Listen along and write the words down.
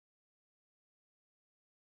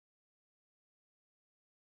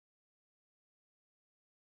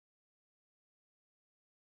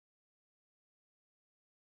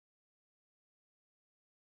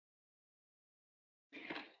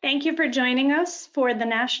Thank you for joining us for the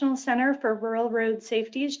National Center for Rural Road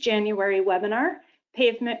Safety's January webinar,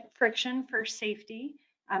 Pavement Friction for Safety.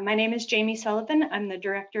 My name is Jamie Sullivan. I'm the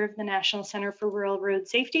director of the National Center for Rural Road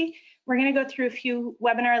Safety. We're going to go through a few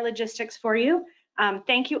webinar logistics for you.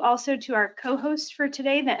 Thank you also to our co-host for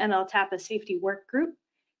today, the NLTAPA Safety Work Group.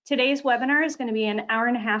 Today's webinar is going to be an hour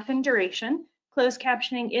and a half in duration. Closed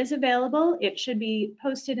captioning is available. It should be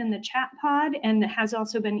posted in the chat pod and has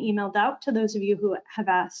also been emailed out to those of you who have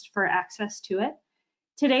asked for access to it.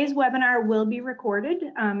 Today's webinar will be recorded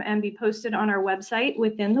and be posted on our website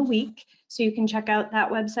within the week. So you can check out that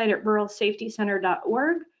website at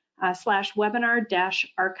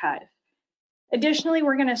ruralsafetycenter.org/webinar-archive. Additionally,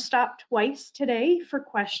 we're going to stop twice today for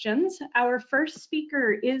questions. Our first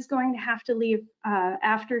speaker is going to have to leave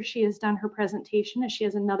after she has done her presentation, as she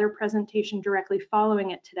has another presentation directly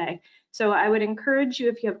following it today. So I would encourage you,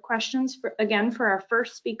 if you have questions, for our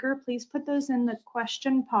first speaker, please put those in the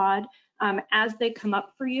question pod as they come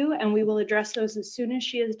up for you, and we will address those as soon as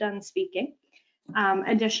she is done speaking.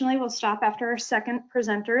 Additionally, we'll stop after our second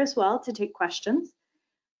presenter as well to take questions.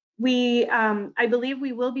 I believe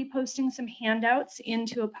we will be posting some handouts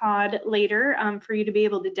into a pod later for you to be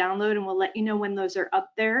able to download, and we'll let you know when those are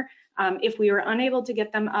up there. If we are unable to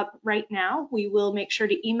get them up right now, we will make sure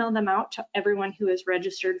to email them out to everyone who is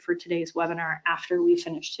registered for today's webinar after we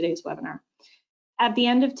finish today's webinar. At the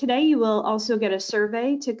end of today, you will also get a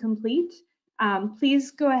survey to complete.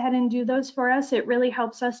 Please go ahead and do those for us. It really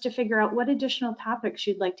helps us to figure out what additional topics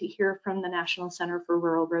you'd like to hear from the National Center for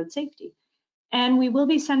Rural Road Safety. And we will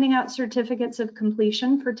be sending out certificates of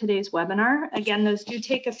completion for today's webinar. Again, those do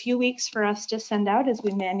take a few weeks for us to send out as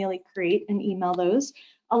we manually create and email those.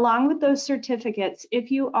 Along with those certificates, if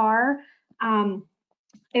you are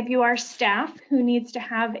staff who needs to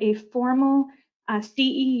have a formal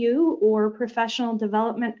CEU or professional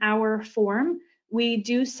development hour form, we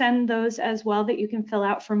do send those as well that you can fill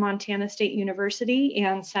out for Montana State University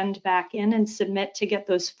and send back in and submit to get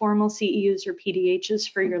those formal CEUs or PDHs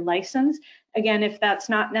for your license. Again, if that's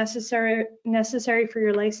not necessary for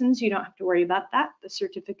your license, you don't have to worry about that. The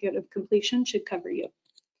certificate of completion should cover you.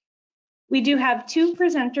 We do have two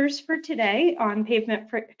presenters for today on Pavement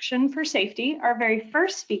Friction for Safety. Our very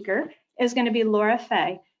first speaker is going to be Laura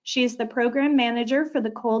Fay. She's the program manager for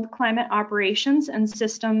the Cold Climate Operations and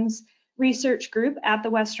Systems Research Group at the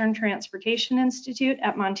Western Transportation Institute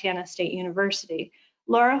at Montana State University.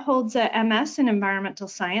 Laura holds a MS in Environmental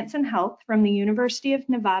Science and Health from the University of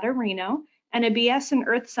Nevada, Reno, and a BS in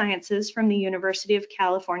Earth Sciences from the University of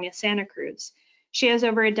California, Santa Cruz. She has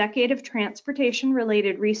over a decade of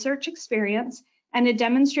transportation-related research experience and a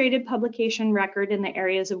demonstrated publication record in the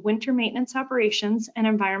areas of winter maintenance operations and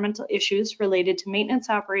environmental issues related to maintenance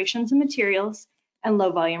operations and materials and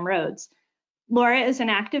low-volume roads. Laura is an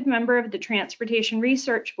active member of the Transportation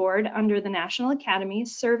Research Board under the National Academy,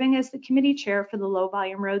 serving as the committee chair for the Low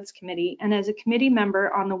Volume Roads Committee and as a committee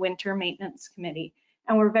member on the Winter Maintenance Committee.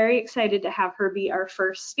 And we're very excited to have her be our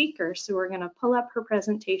first speaker. So we're going to pull up her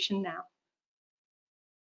presentation now.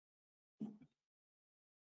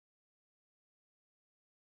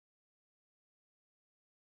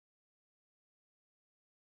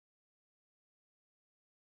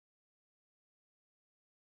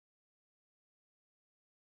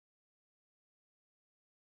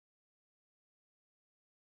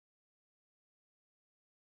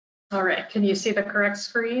 All right, can you see the correct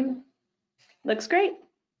screen? Looks great.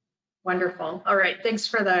 Wonderful. All right, thanks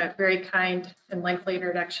for the very kind and lengthy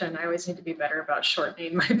introduction. I always need to be better about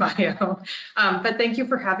shortening my bio. But thank you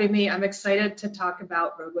for having me. I'm excited to talk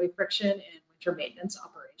about roadway friction and winter maintenance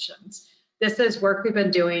operations. This is work we've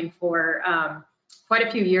been doing for quite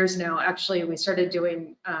a few years now. Actually, we started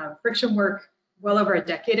doing friction work well over a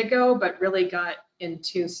decade ago, but really got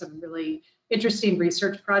into some really interesting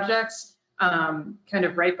research projects kind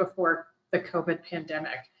of right before the COVID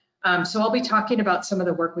pandemic. So I'll be talking about some of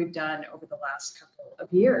the work we've done over the last couple of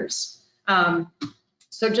years.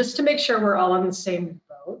 So just to make sure we're all on the same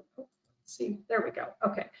boat, let's see, there we go.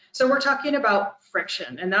 Okay, so we're talking about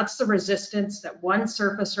friction, and that's the resistance that one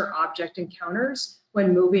surface or object encounters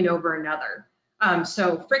when moving over another.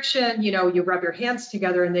 So friction, you rub your hands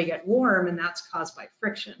together and they get warm, and that's caused by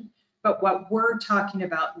friction. But what we're talking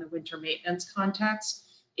about in the winter maintenance context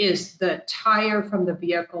is the tire from the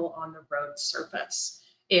vehicle on the road surface.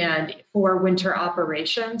 And for winter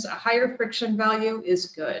operations, a higher friction value is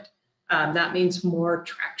good. That means more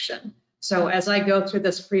traction. So as I go through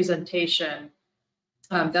this presentation,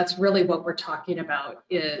 that's really what we're talking about,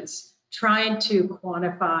 is trying to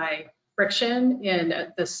quantify friction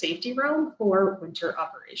in the safety realm for winter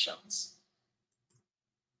operations.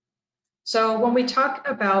 So when we talk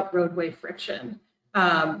about roadway friction,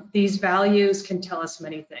 These values can tell us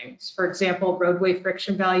many things. For example, roadway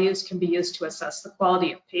friction values can be used to assess the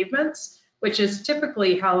quality of pavements, which is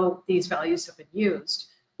typically how these values have been used,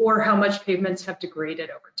 or how much pavements have degraded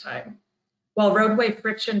over time. While roadway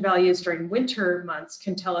friction values during winter months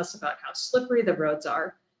can tell us about how slippery the roads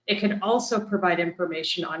are, it can also provide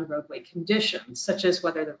information on roadway conditions, such as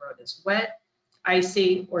whether the road is wet,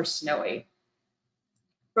 icy, or snowy.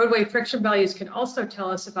 Roadway friction values can also tell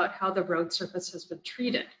us about how the road surface has been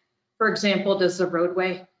treated. For example, does the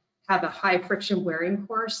roadway have a high friction wearing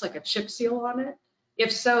course, like a chip seal on it?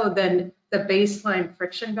 If so, then the baseline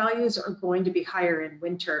friction values are going to be higher in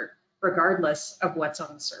winter, regardless of what's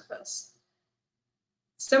on the surface.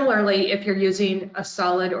 Similarly, if you're using a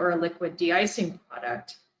solid or a liquid de-icing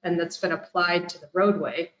product and that's been applied to the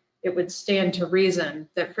roadway, it would stand to reason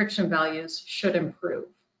that friction values should improve.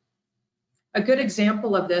 A good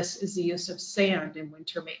example of this is the use of sand in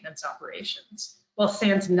winter maintenance operations. While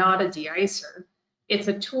sand's not a de-icer, it's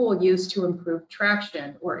a tool used to improve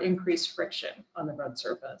traction or increase friction on the road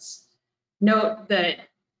surface. Note that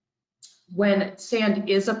when sand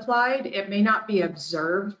is applied, it may not be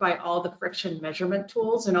observed by all the friction measurement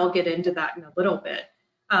tools, and I'll get into that in a little bit.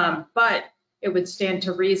 But it would stand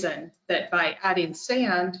to reason that by adding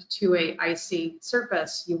sand to an icy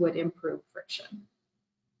surface, you would improve friction.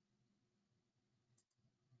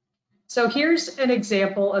 So here's an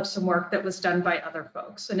example of some work that was done by other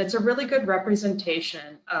folks, and it's a really good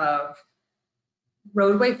representation of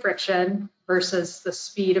roadway friction versus the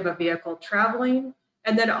speed of a vehicle traveling,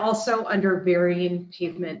 and then also under varying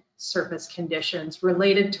pavement surface conditions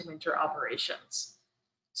related to winter operations.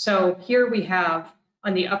 So here we have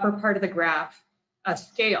on the upper part of the graph a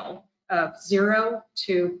scale of 0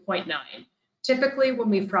 to 0.9. Typically, when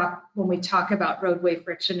we talk about roadway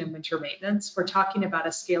friction in winter maintenance, we're talking about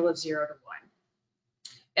a scale of 0 to 1.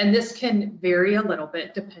 And this can vary a little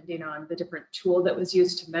bit depending on the different tool that was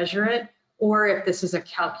used to measure it, or if this is a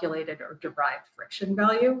calculated or derived friction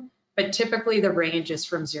value. But typically the range is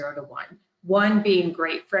from 0 to 1. 1 being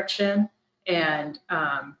great friction and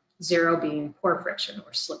 0 being poor friction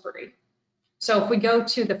or slippery. So if we go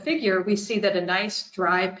to the figure, we see that a nice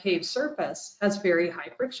dry paved surface has very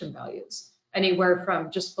high friction values, anywhere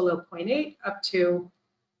from just below 0.8 up to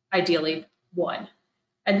ideally 1.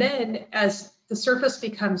 And then as the surface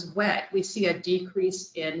becomes wet, we see a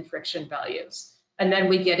decrease in friction values. And then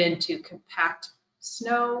we get into compact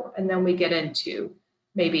snow, and then we get into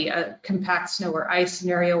maybe a compact snow or ice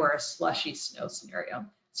scenario or a slushy snow scenario.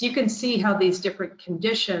 So you can see how these different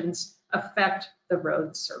conditions affect the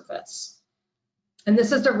road surface. And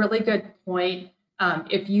this is a really good point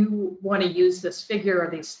if you want to use this figure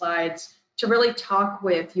or these slides to really talk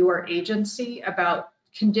with your agency about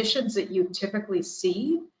conditions that you typically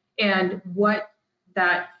see and what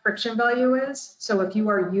that friction value is. So if you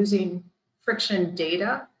are using friction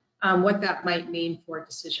data, what that might mean for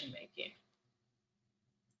decision making.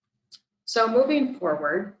 So moving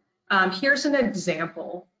forward, here's an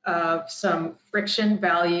example of some friction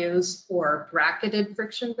values or bracketed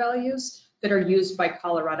friction values that are used by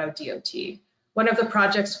Colorado DOT. One of the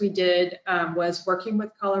projects we did was working with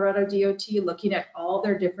Colorado DOT, looking at all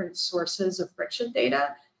their different sources of friction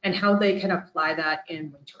data and how they can apply that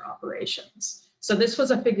in winter operations. So this was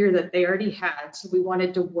a figure that they already had, so we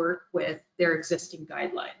wanted to work with their existing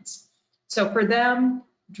guidelines. So for them,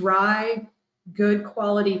 dry, good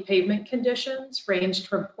quality pavement conditions ranged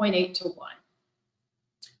from 0.8 to 1.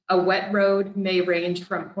 A wet road may range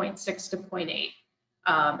from 0.6 to 0.8.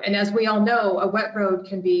 And as we all know, a wet road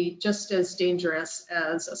can be just as dangerous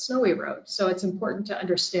as a snowy road. So it's important to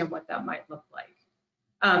understand what that might look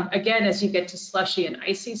like. Again, as you get to slushy and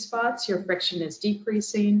icy spots, your friction is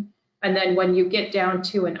decreasing. And then when you get down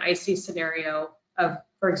to an icy scenario of,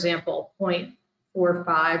 for example,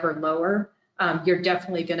 0.45 or lower, you're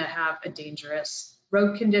definitely going to have a dangerous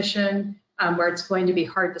road condition where it's going to be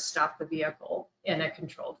hard to stop the vehicle in a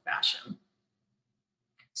controlled fashion.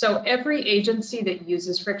 So every agency that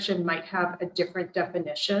uses friction might have a different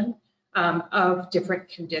definition of different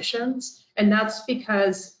conditions, and that's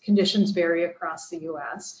because conditions vary across the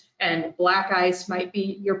US, and black ice might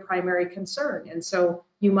be your primary concern, and so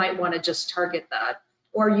you might want to just target that,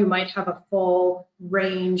 or you might have a full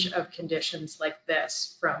range of conditions like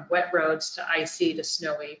this, from wet roads to icy to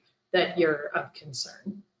snowy, that you're of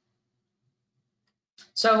concern.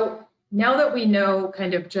 So now that we know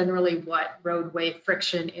kind of generally what roadway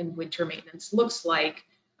friction in winter maintenance looks like,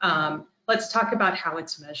 let's talk about how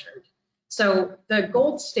it's measured. So the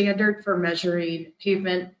gold standard for measuring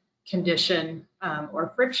pavement condition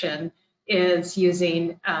or friction is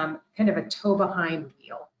using kind of a toe behind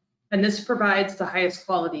wheel. And this provides the highest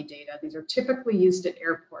quality data. These are typically used at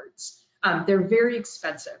airports. They're very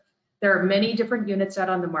expensive. There are many different units out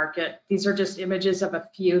on the market. These are just images of a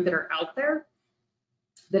few that are out there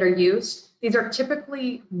that are used. These are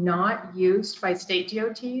typically not used by state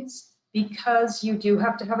DOTs because you do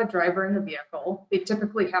have to have a driver in the vehicle. They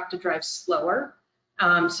typically have to drive slower.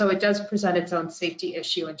 So it does present its own safety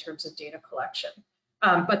issue in terms of data collection.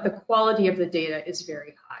 But the quality of the data is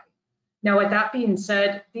very high. Now, with that being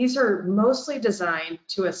said, these are mostly designed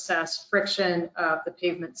to assess friction of the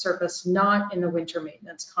pavement surface, not in the winter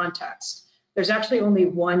maintenance context. There's actually only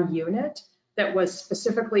one unit that was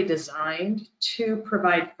specifically designed to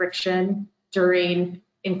provide friction during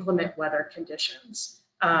inclement weather conditions.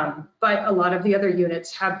 But a lot of the other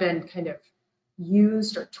units have been kind of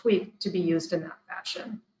used or tweaked to be used in that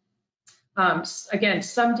fashion. Again,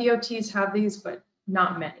 some DOTs have these, but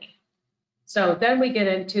not many. So then we get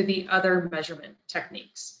into the other measurement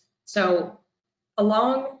techniques. So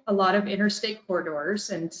along a lot of interstate corridors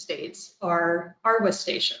and states are ARWA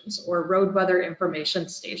stations, or road weather information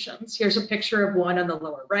stations. Here's a picture of one on the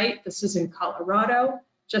lower right. This is in Colorado,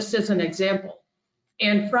 just as an example.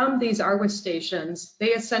 And from these ARWA stations, they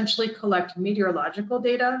essentially collect meteorological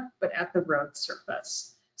data, but at the road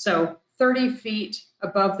surface. So 30 feet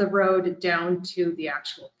above the road down to the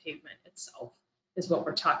actual pavement itself is what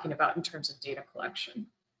we're talking about in terms of data collection.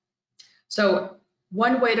 So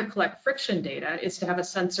one way to collect friction data is to have a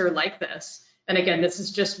sensor like this. And again, this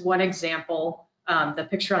is just one example. The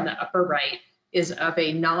picture on the upper right is of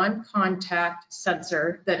a non-contact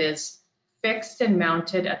sensor that is fixed and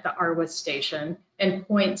mounted at the ARWA station and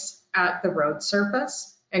points at the road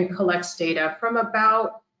surface and collects data from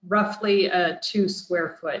about roughly a 2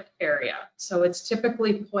 square foot area. So it's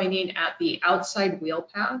typically pointing at the outside wheel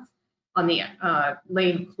path on the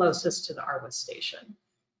lane closest to the ARWA station.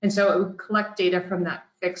 And so it would collect data from that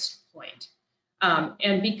fixed point.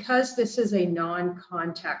 And because this is a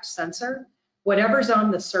non-contact sensor, whatever's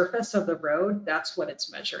on the surface of the road, that's what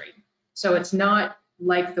it's measuring. So it's not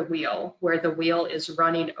like the wheel, where the wheel is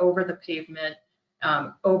running over the pavement,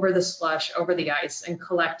 over the slush, over the ice, and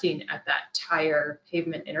collecting at that tire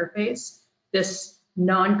pavement interface. This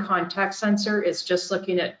non-contact sensor is just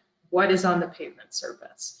looking at what is on the pavement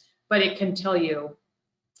surface. But it can tell you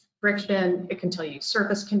friction, it can tell you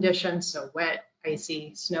surface conditions, so wet,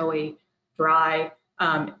 icy, snowy, dry,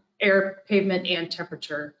 air, pavement, and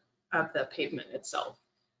temperature of the pavement itself.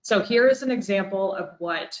 So here is an example of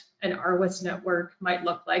what an ARWIS network might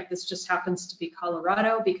look like. This just happens to be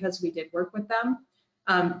Colorado because we did work with them.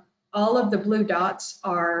 All of the blue dots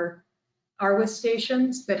are ARWIS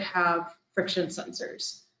stations that have friction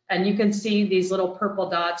sensors. And you can see these little purple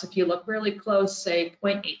dots, if you look really close, say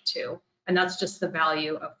 0.82, and that's just the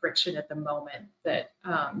value of friction at the moment that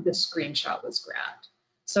this screenshot was grabbed.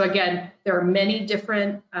 So again, there are many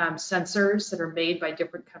different sensors that are made by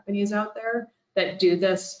different companies out there that do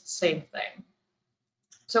this same thing.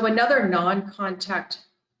 So another non-contact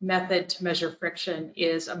method to measure friction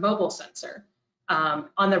is a mobile sensor.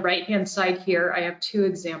 On the right-hand side here, I have 2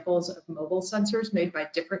 examples of mobile sensors made by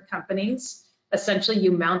different companies. Essentially,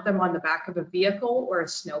 you mount them on the back of a vehicle or a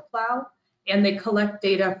snowplow, and they collect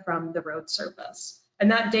data from the road surface.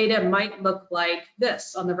 And that data might look like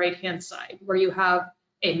this on the right-hand side, where you have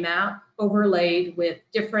a map overlaid with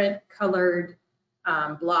different colored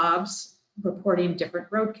blobs reporting different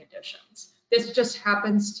road conditions. This just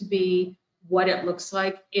happens to be what it looks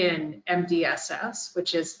like in MDSS,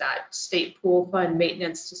 which is that State Pool Fund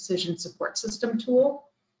Maintenance Decision Support System tool.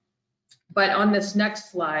 But on this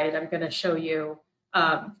next slide, I'm going to show you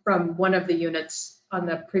from one of the units on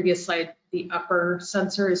the previous slide. The upper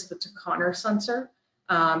sensor is the Taconner sensor.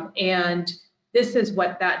 And this is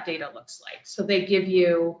what that data looks like. So they give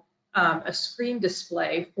you a screen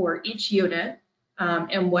display for each unit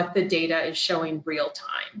and what the data is showing real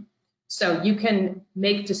time. So you can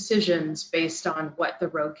make decisions based on what the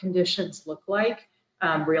road conditions look like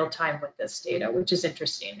real time with this data, which is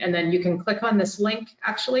interesting. And then you can click on this link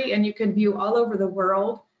actually, and you can view all over the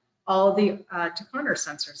world all the Taconner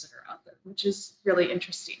sensors that are out there, which is really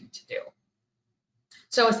interesting to do.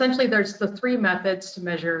 So essentially there's the 3 methods to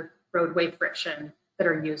measure roadway friction that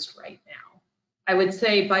are used right now. I would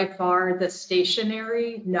say by far the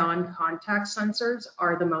stationary non-contact sensors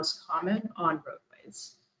are the most common on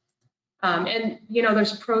roadways. And you know,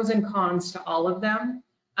 there's pros and cons to all of them.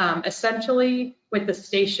 Essentially with the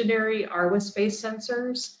stationary ARWIS-based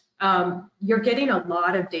sensors, you're getting a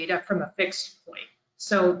lot of data from a fixed point.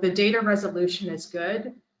 So the data resolution is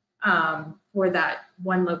good for that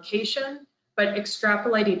one location, but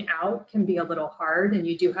extrapolating out can be a little hard, and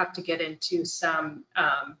you do have to get into some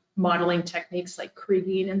modeling techniques like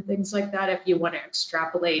kriging and things like that if you want to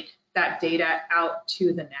extrapolate that data out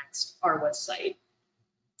to the next ARWA site.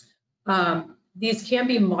 These can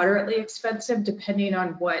be moderately expensive depending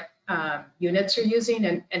on what units you're using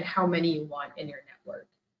and how many you want in your network.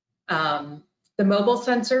 The mobile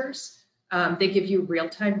sensors, they give you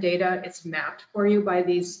real-time data. It's mapped for you by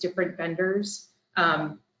these different vendors.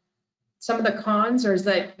 Some of the cons are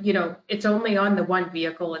that, it's only on the one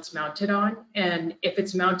vehicle it's mounted on. And if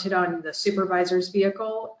it's mounted on the supervisor's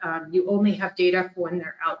vehicle, you only have data for when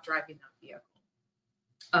they're out driving that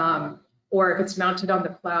vehicle. Or if it's mounted on the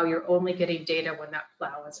plow, you're only getting data when that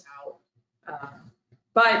plow is out.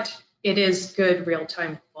 But it is good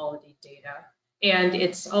real-time quality data. And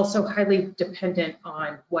it's also highly dependent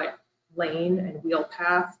on what lane and wheel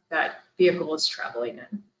path that vehicle is traveling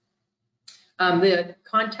in. The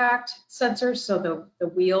contact sensors, so the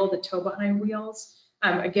wheel, the tow behind wheels,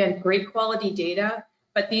 again, great quality data,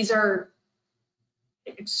 but these are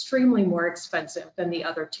extremely more expensive than the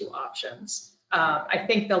other two options. I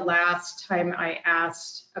think the last time I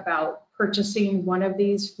asked about purchasing one of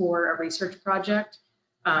these for a research project,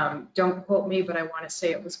 don't quote me, but I want to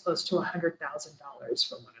say it was close to $100,000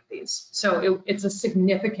 for one of these. So it's a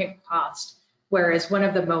significant cost, whereas one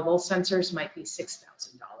of the mobile sensors might be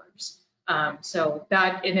 $6,000. So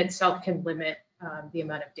that in itself can limit the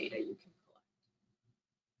amount of data you can collect.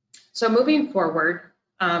 So moving forward,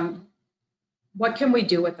 what can we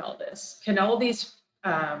do with all this? Can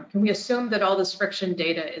we assume that all this friction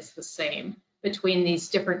data is the same between these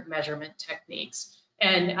different measurement techniques?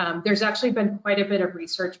 And there's actually been quite a bit of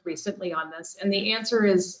research recently on this. And the answer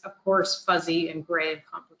is, of course, fuzzy and gray and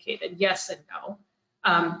complicated. Yes and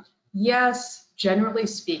no. Yes, generally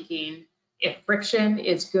speaking, if friction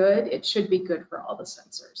is good, it should be good for all the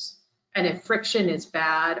sensors. And if friction is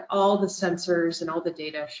bad, all the sensors and all the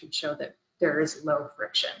data should show that there is low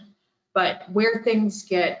friction. But where things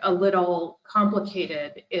get a little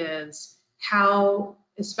complicated is how,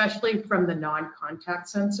 especially from the non-contact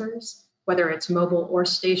sensors, whether it's mobile or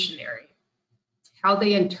stationary, how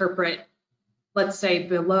they interpret, let's say,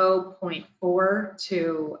 below 0.4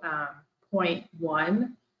 to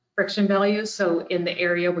 0.1 friction values. So in the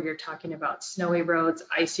area where you're talking about snowy roads,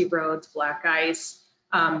 icy roads, black ice,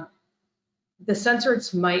 the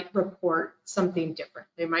sensors might report something different.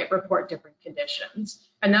 They might report different conditions.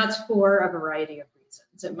 And that's for a variety of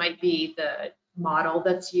reasons. It might be the model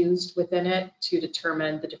that's used within it to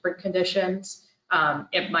determine the different conditions.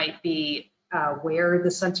 It might be where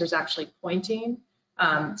the sensor is actually pointing.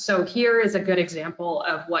 So here is a good example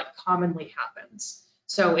of what commonly happens.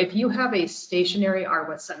 So if you have a stationary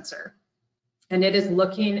ARWA sensor and it is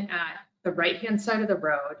looking at the right-hand side of the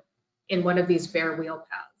road in one of these bare wheel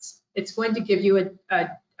paths, it's going to give you a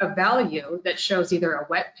value that shows either a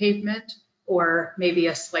wet pavement or maybe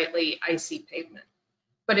a slightly icy pavement.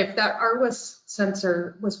 But if that ARWA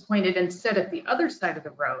sensor was pointed instead at the other side of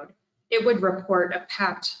the road, it would report a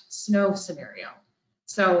packed snow scenario.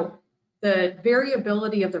 So the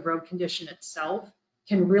variability of the road condition itself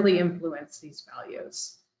can really influence these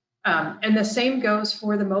values. And the same goes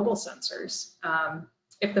for the mobile sensors.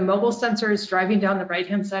 If the mobile sensor is driving down the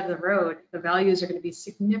right-hand side of the road, the values are going to be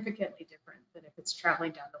significantly different than if it's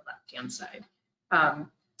traveling down the left-hand side.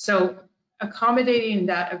 So accommodating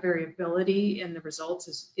that variability in the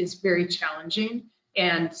results is very challenging.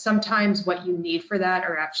 And sometimes what you need for that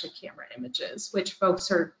are actually camera images, which folks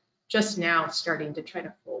are just now starting to try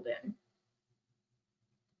to fold in.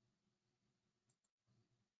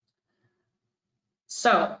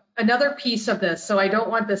 So another piece of this, so I don't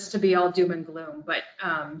want this to be all doom and gloom, but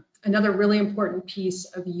another really important piece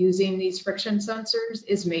of using these friction sensors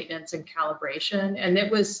is maintenance and calibration. And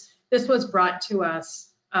this was brought to us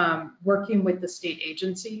working with the state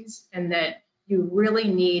agencies, and that you really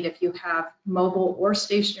need, if you have mobile or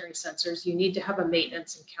stationary sensors, you need to have a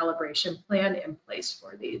maintenance and calibration plan in place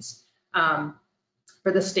for these.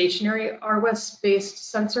 For the stationary ARWA-based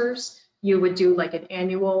sensors, you would do like an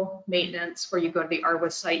annual maintenance where you go to the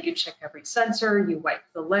ARWA site, you check every sensor, you wipe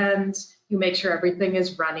the lens, you make sure everything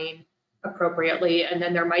is running appropriately, and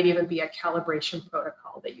then there might even be a calibration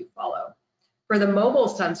protocol that you follow. For the mobile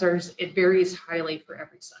sensors, it varies highly for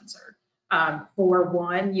every sensor. For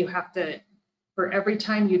one, you have to, for every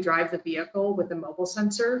time you drive the vehicle with a mobile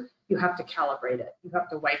sensor, you have to calibrate it. You have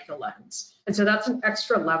to wipe the lens. And so that's an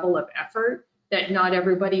extra level of effort that not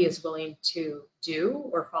everybody is willing to do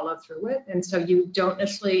or follow through with. And so you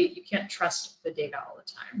can't trust the data all the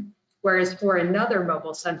time. Whereas for another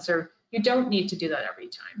mobile sensor, you don't need to do that every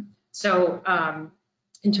time. So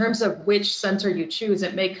In terms of which sensor you choose,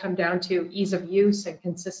 it may come down to ease of use and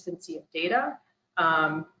consistency of data,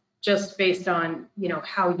 just based on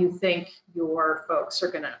how you think your folks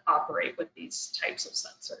are going to operate with these types of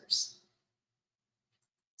sensors.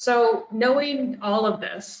 So knowing all of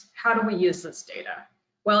this, how do we use this data?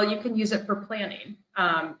 Well, you can use it for planning.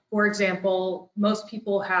 For example, most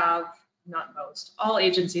people have, not most, all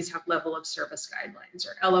agencies have level of service guidelines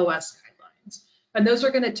or LOS guidelines. And those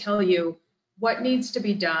are going to tell you what needs to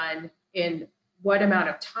be done in what amount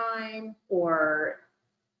of time or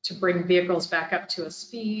to bring vehicles back up to a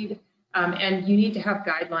speed. And you need to have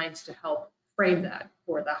guidelines to help frame that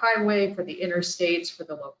for the highway, for the interstates, for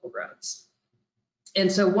the local roads.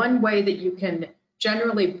 And so one way that you can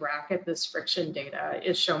generally bracket this friction data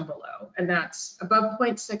is shown below, and that's above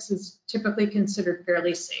 0.6 is typically considered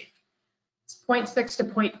fairly safe. 0.6 to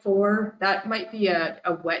 0.4, that might be a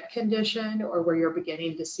wet condition or where you're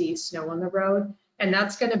beginning to see snow on the road, and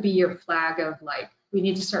that's going to be your flag of like, we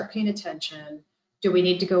need to start paying attention. Do we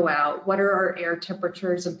need to go out? What are our air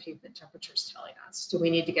temperatures and pavement temperatures telling us? Do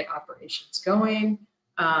we need to get operations going?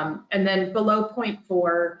 And then below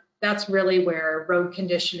 0.4, that's really where road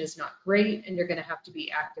condition is not great and you're going to have to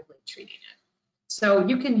be actively treating it. So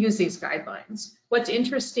you can use these guidelines. What's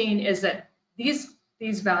interesting is that these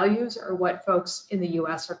values are what folks in the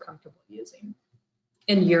US are comfortable using.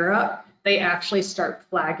 In Europe, they actually start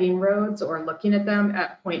flagging roads or looking at them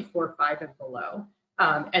at 0.45 and below.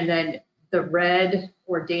 And then the red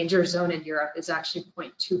or danger zone in Europe is actually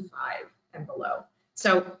 0.25 and below.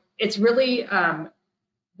 So it's really,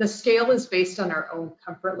 the scale is based on our own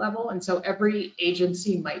comfort level. And so every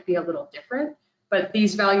agency might be a little different, but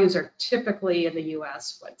these values are typically in the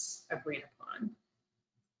US what's agreed upon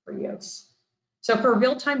for use. So for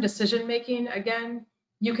real-time decision-making, again,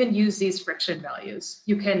 you can use these friction values.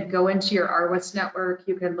 You can go into your RWIS network.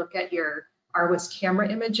 You can look at your RWIS camera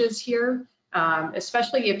images here,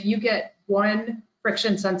 especially if you get one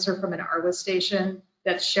friction sensor from an RWIS station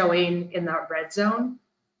that's showing in that red zone.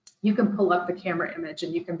 You can pull up the camera image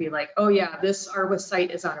and you can be like, oh yeah, this RWIS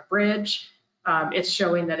site is on a bridge. It's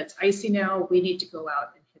showing that it's icy now. We need to go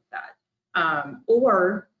out and hit that.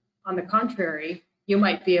 Or on the contrary, you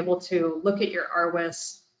might be able to look at your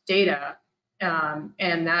RWIS data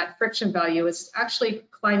and that friction value is actually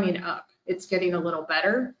climbing up. It's getting a little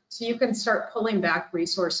better. So you can start pulling back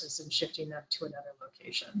resources and shifting them to another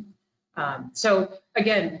location. So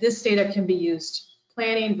again, this data can be used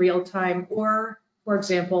planning real time or, for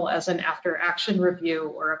example, as an after action review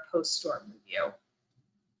or a post-storm review.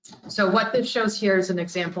 So what this shows here is an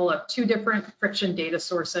example of two different friction data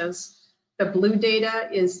sources. The blue data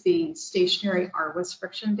is the stationary RWIS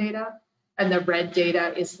friction data, and the red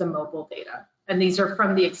data is the mobile data. And these are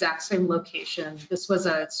from the exact same location. This was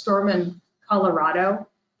a storm in Colorado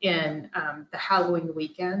in the Halloween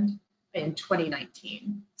weekend in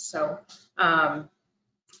 2019. So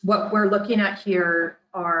what we're looking at here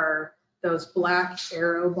are those black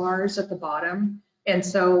arrow bars at the bottom. And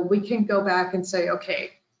so we can go back and say,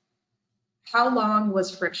 okay, how long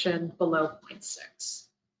was friction below 0.6?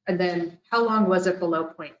 And then how long was it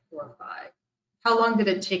below 0.45? How long did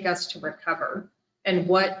it take us to recover? And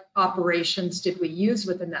what operations did we use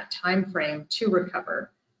within that time frame to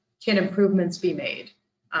recover? Can improvements be made?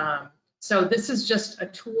 So this is just a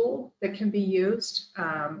tool that can be used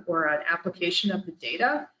or an application of the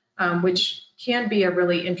data, which can be a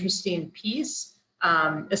really interesting piece,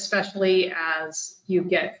 especially as you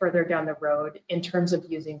get further down the road in terms of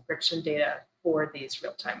using friction data for these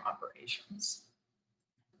real-time operations.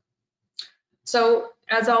 So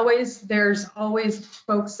as always, there's always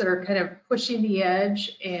folks that are kind of pushing the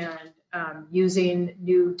edge and using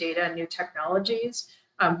new data and new technologies.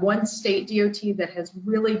 One state DOT that has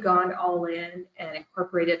really gone all in and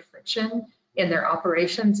incorporated friction in their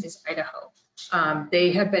operations is Idaho.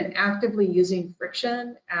 They have been actively using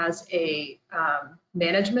friction as a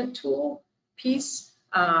management tool piece.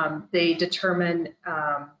 They determine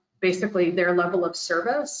basically their level of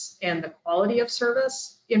service and the quality of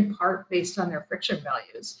service in part based on their friction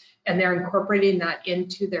values. And they're incorporating that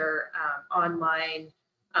into their online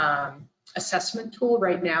assessment tool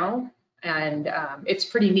right now. And it's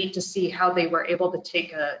pretty neat to see how they were able to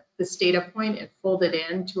take this data point and fold it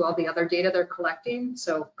into all the other data they're collecting.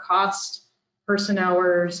 So cost, person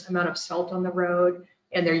hours, amount of salt on the road,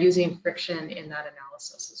 and they're using friction in that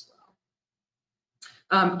analysis as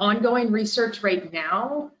well. Ongoing research right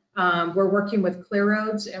now, we're working with Clear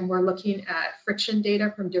Roads and we're looking at friction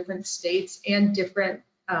data from different states and different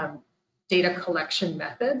data collection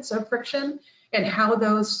methods of friction and how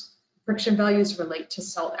those friction values relate to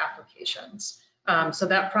salt applications. So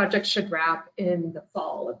that project should wrap in the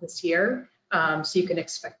fall of this year. So you can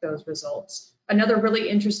expect those results. Another really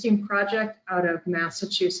interesting project out of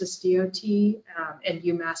Massachusetts DOT and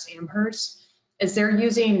UMass Amherst is they're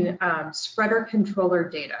using spreader controller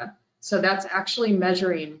data. So that's actually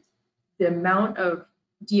measuring the amount of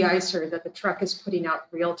de-icer that the truck is putting out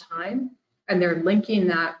real time, and they're linking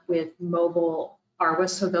that with mobile ARWIS,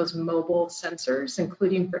 so those mobile sensors,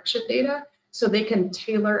 including friction data, so they can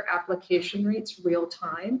tailor application rates real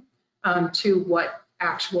time to what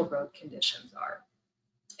actual road conditions are.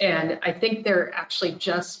 And I think they're actually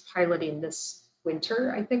just piloting this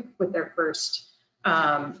winter, I think, with their first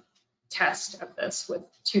test of this with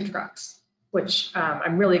 2 trucks, which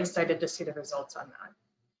I'm really excited to see the results on that.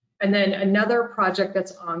 And then another project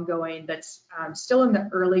that's ongoing that's still in the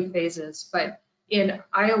early phases, but in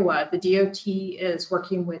Iowa, the DOT is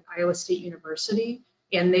working with Iowa State University,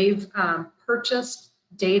 and they've purchased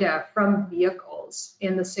data from vehicles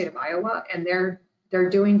in the state of Iowa, and they're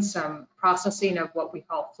doing some processing of what we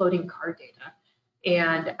call floating car data.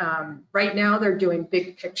 And right now they're doing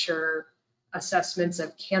big picture assessments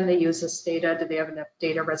of, can they use this data? Do they have enough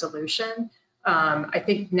data resolution? I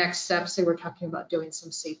think next steps, they were talking about doing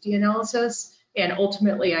some safety analysis. And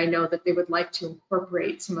ultimately, I know that they would like to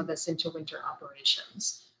incorporate some of this into winter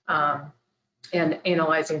operations and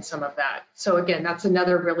analyzing some of that. So again, that's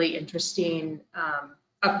another really interesting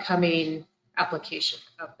upcoming application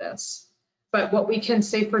of this. But what we can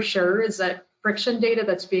say for sure is that friction data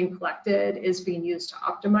that's being collected is being used to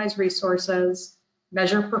optimize resources,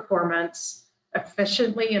 measure performance,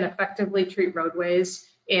 efficiently and effectively treat roadways,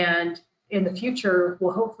 and in the future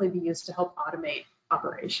will hopefully be used to help automate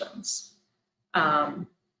operations. And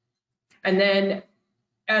then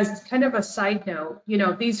as kind of a side note, you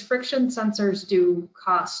know, these friction sensors do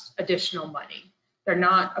cost additional money. They're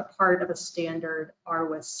not a part of a standard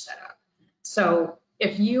ARWIS setup. So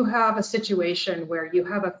if you have a situation where you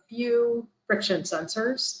have a few friction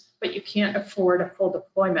sensors, but you can't afford a full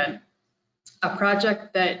deployment, a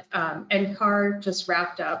project that NCAR just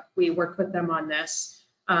wrapped up, we worked with them on this.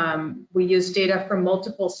 We used data from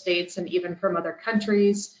multiple states and even from other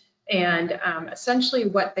countries. And essentially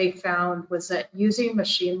what they found was that using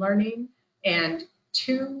machine learning and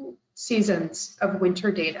 2 seasons of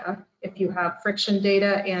winter data, if you have friction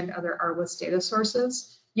data and other ARWIS data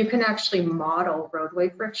sources, you can actually model roadway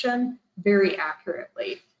friction very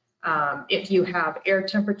accurately. If you have air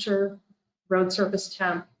temperature, road surface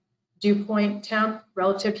temp, dew point temp,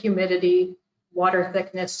 relative humidity, water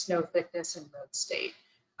thickness, snow thickness, and road state.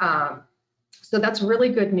 So that's really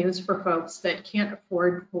good news for folks that can't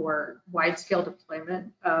afford for wide-scale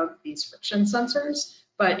deployment of these friction sensors,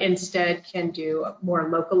 but instead can do a more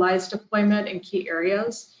localized deployment in key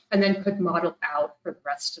areas and then could model out for the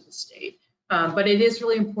rest of the state. But it is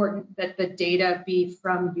really important that the data be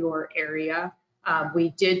from your area. We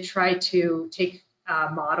did try to take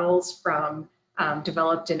models from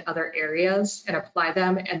developed in other areas and apply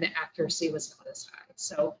them, and the accuracy was not as high.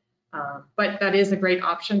 So, but that is a great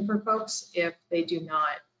option for folks if they do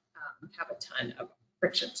not have a ton of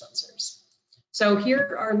friction sensors. So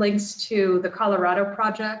here are links to the Colorado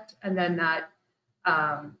project and then that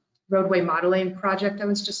roadway modeling project I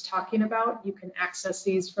was just talking about. You can access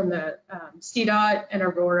these from the CDOT and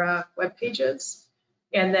Aurora web pages.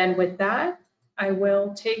 And then with that, I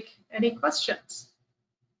will take any questions.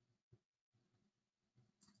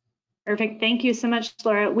 Perfect. Thank you so much,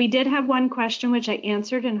 Laura. We did have one question which I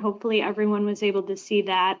answered, and hopefully everyone was able to see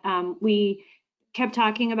that. We kept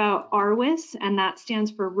talking about ARWIS, and that stands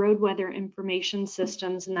for Road Weather Information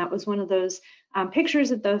Systems, and that was one of those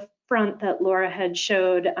pictures at the front that Laura had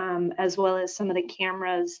showed, as well as some of the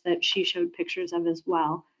cameras that she showed pictures of as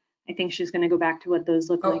well. I think she's going to go back to what those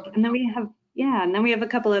look like. And then we have, and then we have a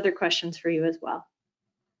couple other questions for you as well.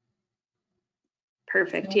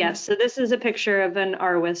 Perfect. Yes. So this is a picture of an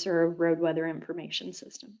ARWIS, or a road weather information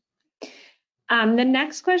system. The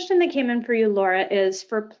next question that came in for you, Laura, is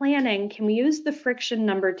for planning, can we use the friction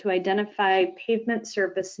number to identify pavement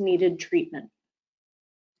surface needed treatment?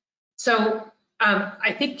 So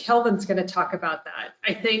I think Kelvin's going to talk about that.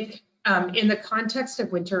 I think in the context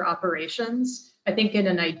of winter operations, I think in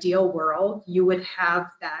an ideal world, you would have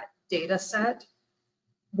that data set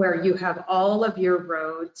where you have all of your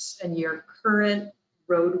roads and your current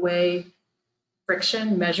roadway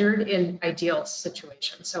friction measured in ideal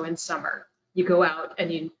situations. So in summer, you go out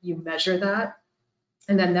and you measure that.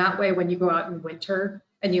 And then that way, when you go out in winter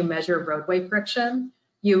and you measure roadway friction,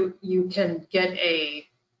 you can get a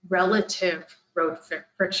relative road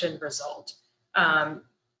friction result.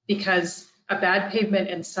 Because a bad pavement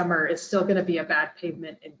in summer is still going to be a bad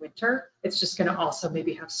pavement in winter. It's just going to also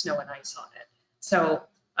maybe have snow and ice on it. So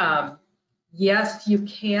Yes, you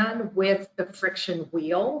can with the friction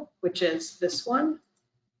wheel, which is this one.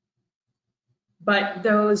 But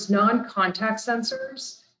those non-contact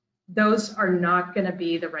sensors, those are not going to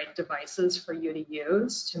be the right devices for you to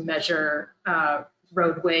use to measure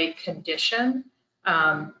roadway condition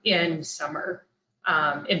in summer.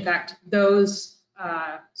 In fact, those,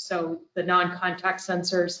 so the non-contact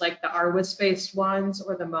sensors like the RWIS-based ones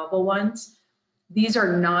or the mobile ones, these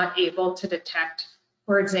are not able to detect,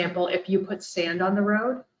 for example, if you put sand on the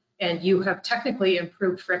road and you have technically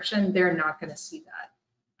improved friction, they're not going to see that.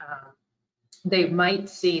 They might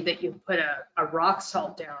see that you put a rock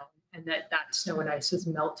salt down and that snow and ice is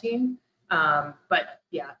melting. But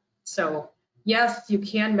yeah, so yes, you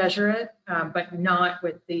can measure it, but not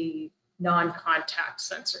with the non-contact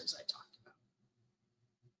sensors I talked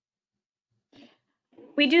about.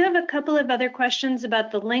 We do have a couple of other questions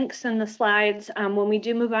about the links and the slides. When we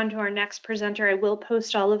do move on to our next presenter, I will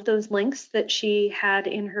post all of those links that she had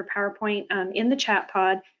in her PowerPoint in the chat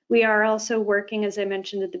pod. We are also working, as I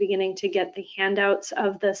mentioned at the beginning, to get the handouts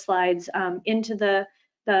of the slides into the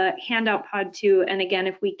handout pod too. And again,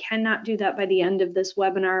 if we cannot do that by the end of this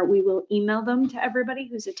webinar, we will email them to everybody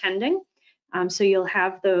who's attending. So you'll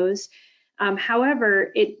have those.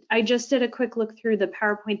 However, I just did a quick look through the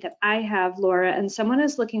PowerPoint that I have, Laura, and someone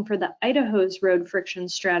is looking for the Idaho's road friction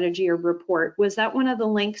strategy or report. Was that one of the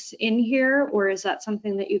links in here, or is that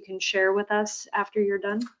something that you can share with us after you're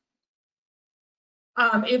done?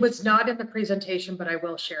 It was not in the presentation, but I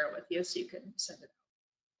will share it with you so you can send it.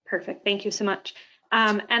 Perfect, thank you so much.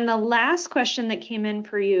 And the last question that came in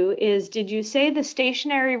for you is, did you say the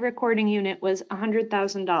stationary recording unit was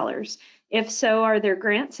 $100,000? If so, are there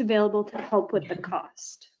grants available to help with the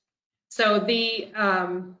cost? So the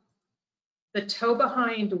tow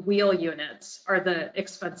behind wheel units are the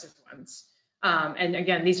expensive ones. And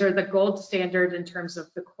again, these are the gold standard in terms of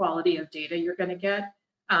the quality of data you're going to get.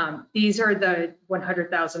 These are the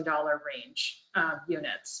 $100,000 range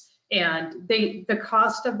units. And the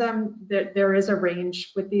cost of them, there is a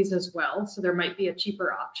range with these as well. So there might be a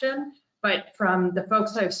cheaper option. But from the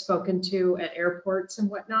folks I've spoken to at airports and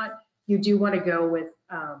whatnot, you do want to go with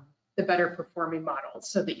the better performing models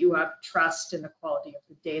so that you have trust in the quality of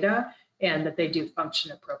the data and that they do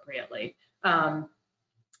function appropriately.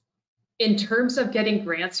 In terms of getting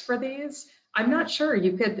grants for these, I'm not sure.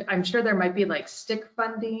 I'm sure there might be like stick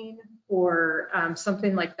funding or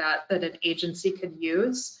something like that that an agency could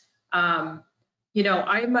use. You know,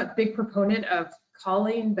 I'm a big proponent of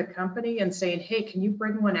calling the company and saying, hey, can you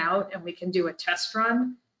bring one out and we can do a test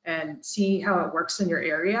run and see how it works in your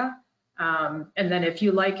area? And then if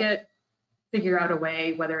you like it, figure out a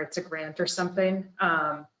way, whether it's a grant or something.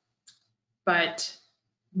 But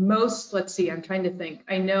most, let's see, I'm trying to think.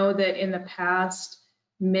 I know that in the past,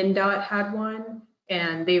 MnDOT had one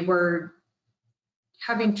and they were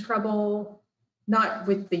having trouble, not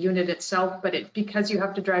with the unit itself, but because you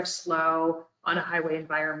have to drive slow on a highway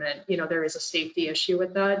environment, you know, there is a safety issue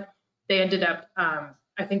with that. They ended up,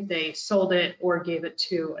 I think they sold it or gave it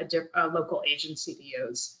to a local agency to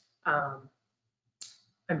use.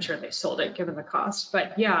 I'm sure they sold it given the cost,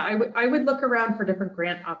 but yeah, I would look around for different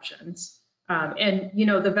grant options. And you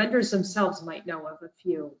know, the vendors themselves might know of a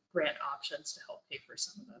few grant options to help pay for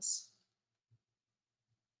some of this.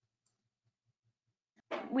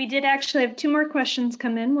 We did actually have 2 more questions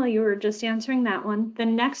come in while you were just answering that one. The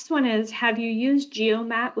next one is, have you used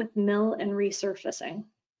GeoMat with mill and resurfacing?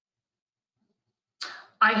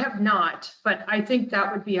 I have not, but I think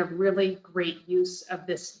that would be a really great use of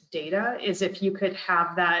this data, is if you could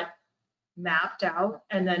have that mapped out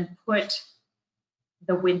and then put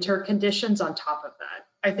the winter conditions on top of that.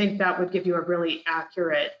 I think that would give you a really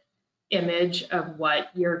accurate image of what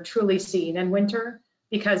you're truly seeing in winter,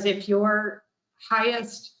 because if your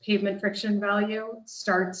highest pavement friction value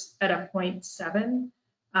starts at a 0.7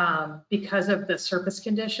 because of the surface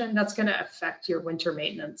condition, that's going to affect your winter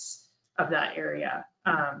maintenance of that area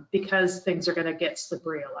because things are going to get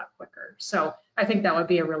slippery a lot quicker. So I think that would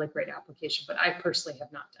be a really great application, but I personally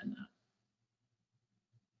have not done that.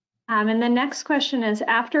 And the next question is,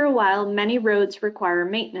 after a while, many roads require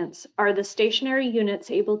maintenance. Are the stationary units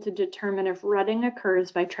able to determine if rutting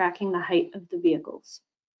occurs by tracking the height of the vehicles?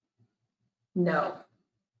 No.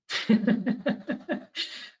 That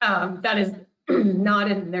is not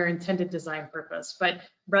in their intended design purpose, but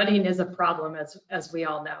rutting is a problem, as we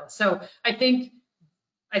all know. So I think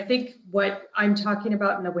what I'm talking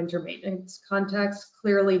about in the winter maintenance context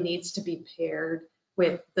clearly needs to be paired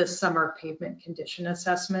with the summer pavement condition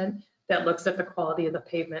assessment that looks at the quality of the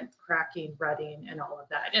pavement, cracking, rutting, and all of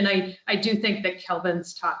that. And I do think that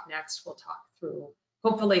Kelvin's talk next will talk through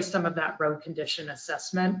hopefully some of that road condition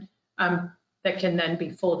assessment. that can then be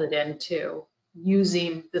folded into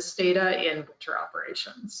using this data in winter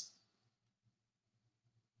operations.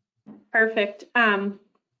 Perfect.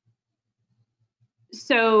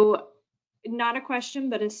 So not a question,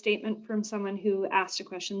 but a statement from someone who asked a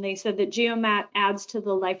question. They said that GeoMat adds to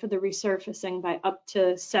the life of the resurfacing by up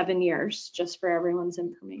to 7 years, just for everyone's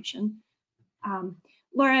information.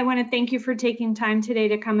 Laura, I want to thank you for taking time today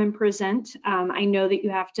to come and present. I know that you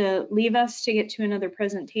have to leave us to get to another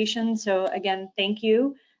presentation. So again, thank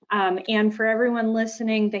you. And for everyone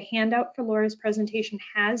listening, the handout for Laura's presentation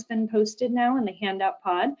has been posted now in the handout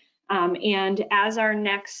pod. And as our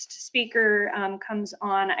next speaker comes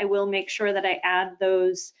on, I will make sure that I add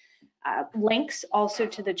those links also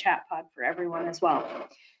to the chat pod for everyone as well.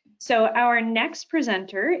 So our next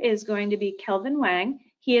presenter is going to be Kelvin Wang.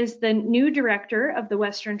 He is the new director of the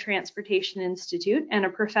Western Transportation Institute and a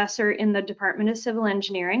professor in the Department of Civil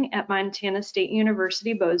Engineering at Montana State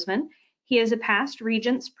University, Bozeman. He is a past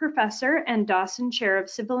Regents Professor and Dawson Chair of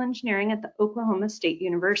Civil Engineering at the Oklahoma State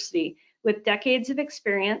University, with decades of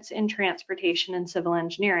experience in transportation and civil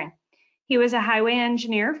engineering. He was a highway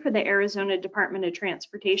engineer for the Arizona Department of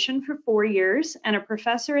Transportation for 4 years and a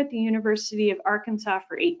professor at the University of Arkansas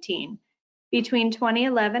for 18. Between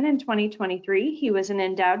 2011 and 2023, he was an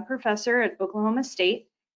endowed professor at Oklahoma State.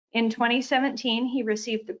 In 2017, he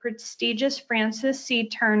received the prestigious Francis C.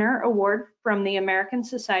 Turner Award from the American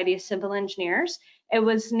Society of Civil Engineers. It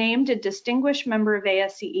was named a distinguished member of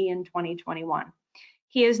ASCE in 2021.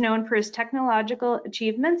 He is known for his technological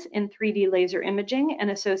achievements in 3D laser imaging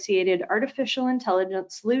and associated artificial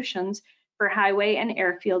intelligence solutions for highway and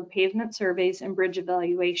airfield pavement surveys and bridge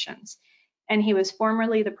evaluations. And he was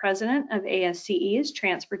formerly the president of ASCE's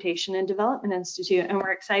Transportation and Development Institute. And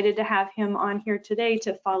we're excited to have him on here today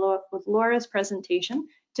to follow up with Laura's presentation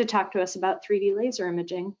to talk to us about 3D laser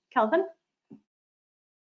imaging. Kelvin?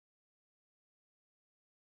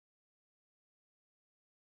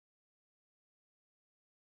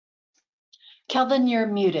 Kelvin, you're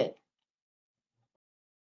muted.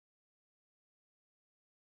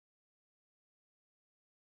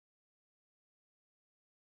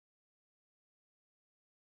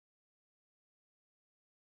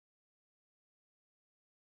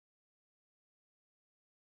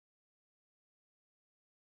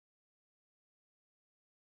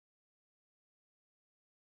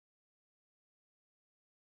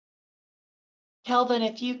 Kelvin,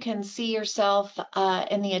 if you can see yourself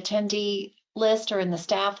in the attendee list or in the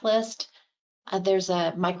staff list, there's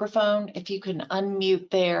a microphone. If you can unmute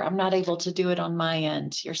there, I'm not able to do it on my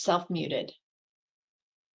end. You're self-muted.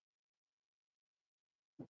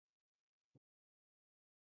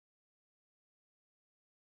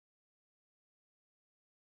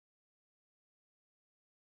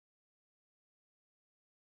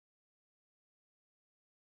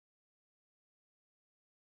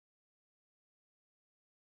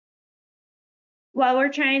 While we're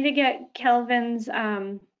trying to get Kelvin's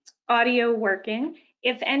audio working,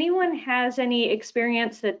 if anyone has any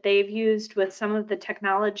experience that they've used with some of the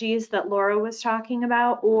technologies that Laura was talking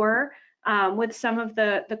about, or with some of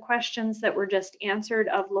the questions that were just answered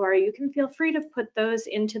of Laura, you can feel free to put those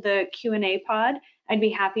into the Q&A pod. I'd be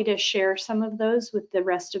happy to share some of those with the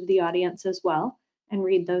rest of the audience as well and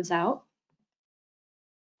read those out.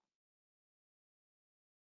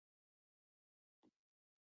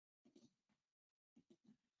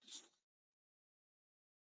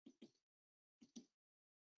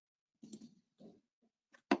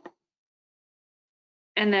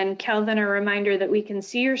 And then Kelvin, a reminder that we can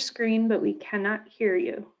see your screen, but we cannot hear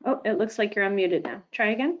you. Oh, it looks like you're unmuted now.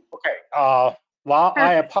 Try again. Okay. Well,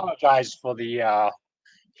 I Perfect. apologize for the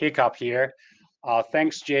hiccup here.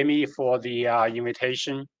 Thanks, Jamie, for the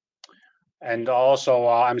invitation. And also,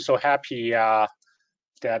 I'm so happy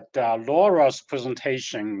that Laura's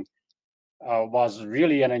presentation was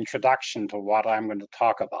really an introduction to what I'm going to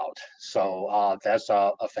talk about. So that's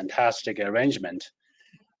a fantastic arrangement.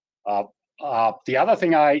 The other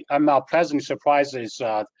thing I'm pleasantly surprised is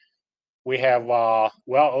we have well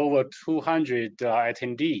over 200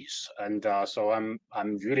 attendees, and so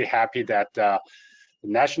I'm really happy that the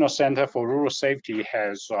National Center for Rural Safety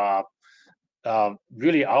has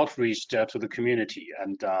really outreached to the community,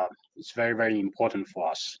 and it's very, very important for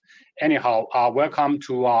us. Anyhow, welcome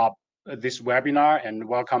to this webinar, and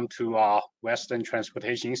welcome to Western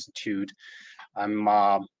Transportation Institute. I'm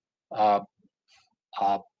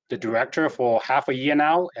the director for half a year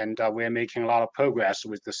now, and we're making a lot of progress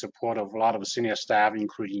with the support of a lot of senior staff,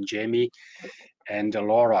 including Jamie and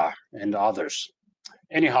Laura and others.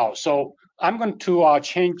 Anyhow, so I'm going to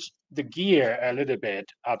change the gear a little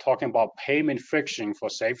bit, talking about pavement friction for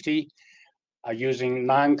safety. using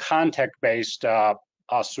non-contact-based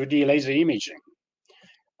 3D laser imaging.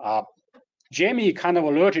 Jamie kind of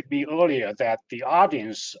alerted me earlier that the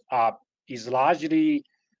audience is largely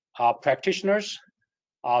practitioners,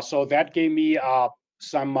 so that gave me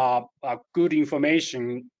some good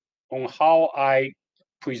information on how I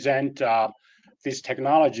present this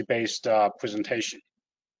technology-based presentation.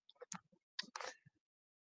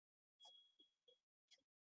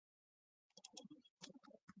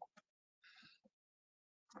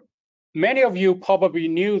 Many of you probably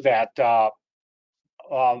knew that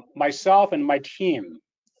myself and my team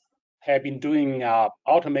have been doing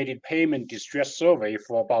automated payment distress survey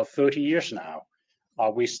for about 30 years now.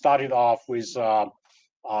 We started off with the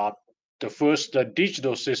first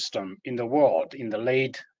digital system in the world in the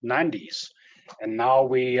late 90s. And now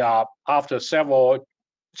we, after several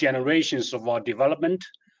generations of our development,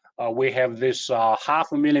 we have this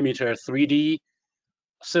 0.5 millimeter 3D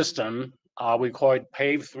system. We call it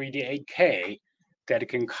PAVE 3D 8K that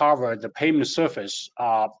can cover the payment surface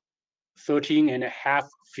 13.5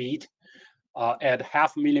 feet at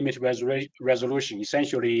 0.5 millimeter resolution.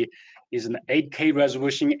 Essentially is an 8K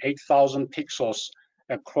resolution, 8,000 pixels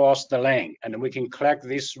across the lane. And we can collect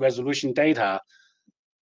this resolution data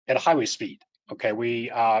at highway speed. Okay, we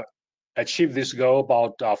achieved this goal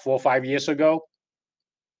about 4 or 5 years ago.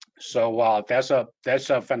 So that's a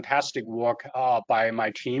fantastic work by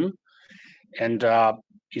my team. And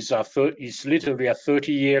it's literally a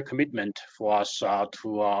 30-year commitment for us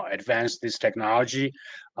to advance this technology,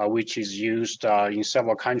 which is used in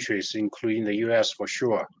several countries, including the US for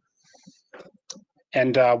sure.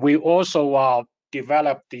 And we also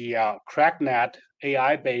developed the CrackNet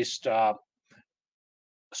AI-based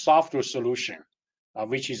software solution,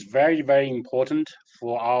 which is very, very important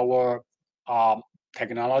for our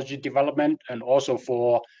technology development and also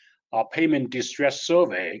for payment distress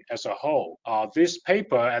survey as a whole. This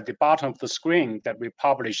paper at the bottom of the screen that we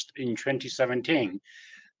published in 2017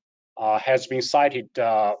 has been cited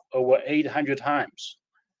over 800 times.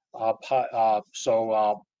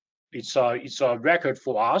 So it's a record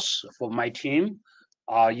for us, for my team.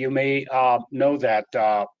 You may know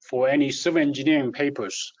that for any civil engineering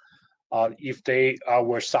papers, if they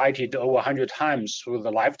were cited over 100 times through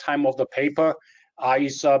the lifetime of the paper,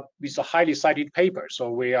 it's a highly cited paper.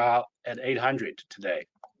 So we are at 800 today.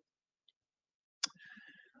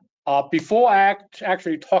 Before I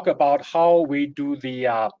actually talk about how we do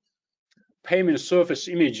the payment surface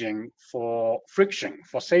imaging for friction,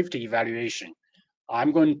 for safety evaluation,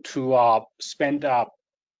 I'm going to spend a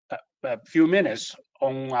few minutes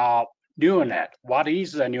on neural net. What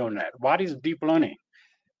is a neural net? What is deep learning?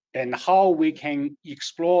 And how we can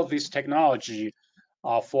explore this technology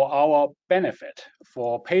for our benefit,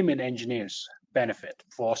 for payment engineers' benefit,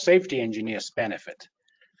 for safety engineers' benefit.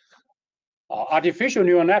 Artificial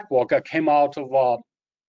neural network came out of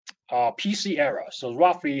PC era. So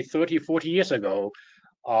roughly 30, 40 years ago,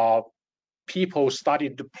 people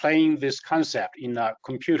started playing this concept in a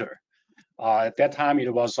computer. At that time,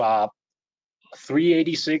 it was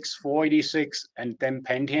 386, 486, and then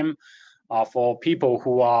Pentium. For people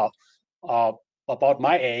who are about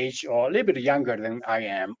my age or a little bit younger than I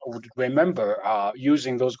am, would remember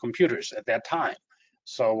using those computers at that time.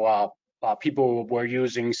 So people were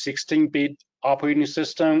using 16-bit operating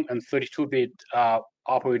system and 32-bit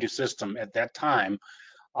operating system at that time.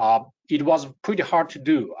 It was pretty hard to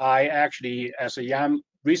do. I actually, as a young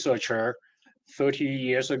researcher, 30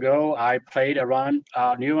 years ago, I played around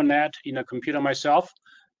neural net in a computer myself.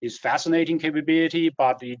 It's fascinating capability,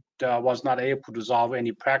 but it was not able to solve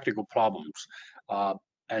any practical problems.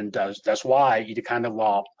 And that's why it kind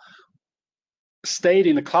of stayed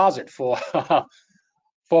in the closet for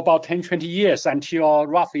for about 10, 20 years until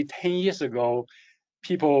roughly 10 years ago,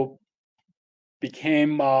 people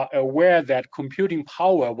became aware that computing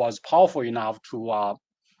power was powerful enough to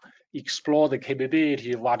explore the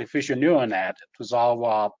capability of artificial neural net to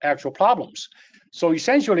solve actual problems. So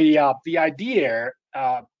essentially, the idea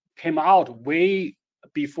came out way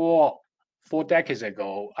before 4 decades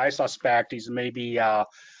ago. I suspect is maybe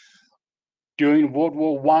during World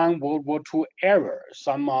War I, World War II era.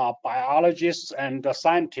 Some biologists and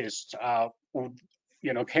scientists would,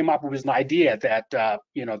 came up with an idea that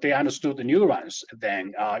they understood the neurons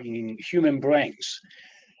then in human brains.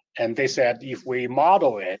 And they said, if we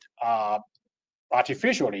model it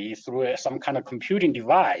artificially through some kind of computing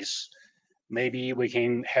device, maybe we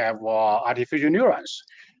can have artificial neurons.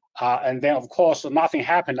 And then, of course, nothing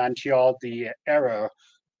happened until the era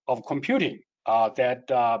of computing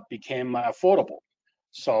that became affordable.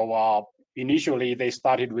 So initially, they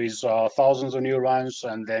started with thousands of neurons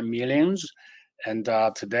and then millions. And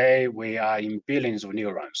today we are in billions of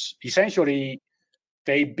neurons. Essentially,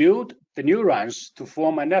 they build the neurons to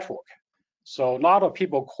form a network. So a lot of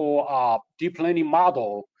people call deep learning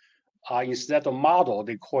model, instead of model,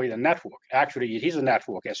 they call it a network. Actually, it is a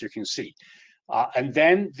network, as you can see. And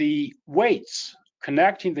then the weights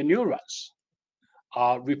connecting the neurons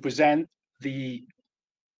represent the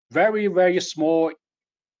very, very small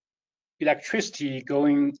electricity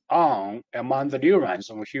going on among the neurons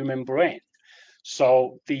of a human brain.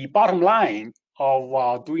 So the bottom line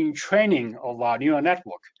of doing training of our neural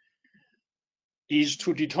network is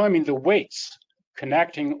to determine the weights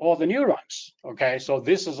connecting all the neurons. Okay, so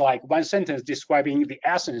this is like one sentence describing the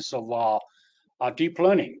essence of deep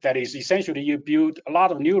learning. That is, essentially you build a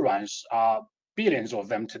lot of neurons, billions of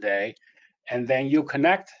them today, and then you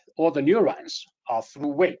connect all the neurons through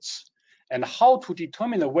weights. And how to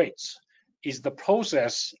determine the weights is the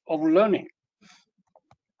process of learning.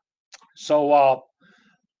 So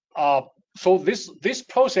so this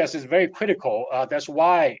process is very critical. That's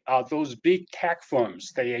why those big tech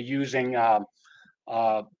firms, they are using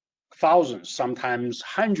thousands, sometimes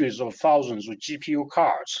hundreds of thousands of GPU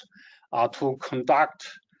cards to conduct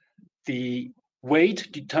the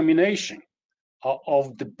weight determination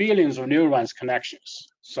of the billions of neurons connections.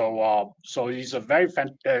 So it's a very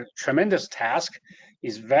tremendous task.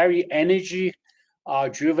 It's very energy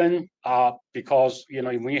driven because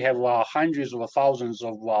when you have hundreds of thousands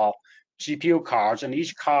of GPU cards, and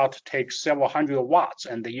each card takes several hundred watts,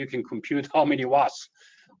 and then you can compute how many watts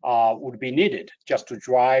would be needed just to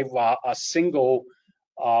drive a single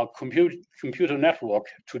computer network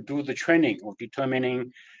to do the training of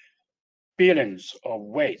determining billions of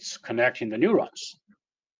weights connecting the neurons.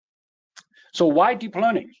 So why deep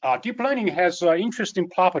learning? Deep learning has interesting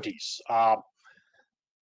properties.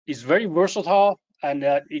 It's very versatile, and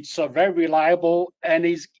it's very reliable, and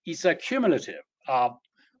it's cumulative.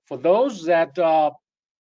 For those that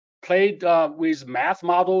played with math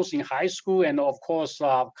models in high school and of course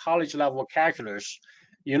college level calculus,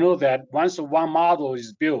 you know that once one model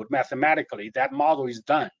is built mathematically, that model is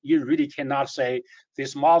done. You really cannot say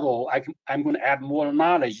this model, I'm going to add more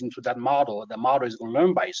knowledge into that model. The model is going to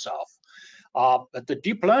learn by itself. But the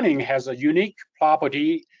deep learning has a unique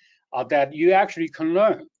property that you actually can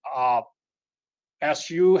learn as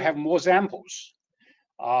you have more samples.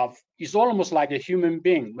 It's almost like a human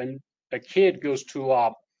being. When a kid goes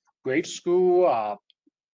to grade school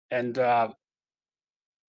and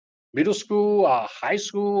middle school, high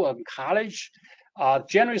school, and college,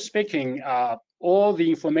 generally speaking, all the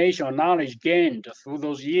information or knowledge gained through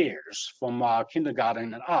those years from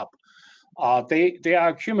kindergarten and up, they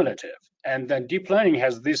are cumulative. And then deep learning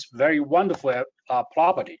has this very wonderful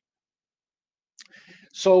property.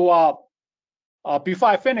 So before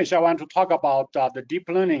I finish, I want to talk about the deep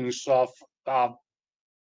learning's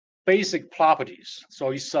basic properties.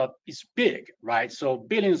 So it's big, right? So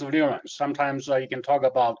billions of neurons. Sometimes you can talk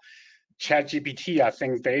about ChatGPT. I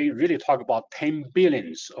think they really talk about 10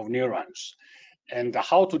 billions of neurons, and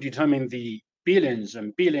how to determine the billions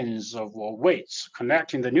and billions of weights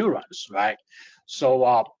connecting the neurons, right?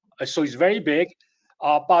 So so it's very big.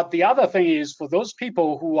 But the other thing is, for those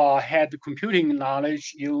people who had computing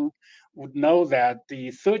knowledge, you would know that the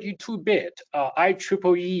 32-bit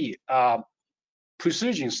IEEE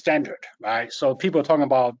precision standard, right? So people are talking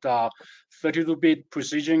about 32-bit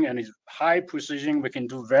precision, and it's high precision. We can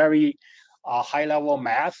do very high-level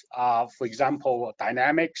math, for example,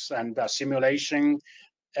 dynamics and simulation,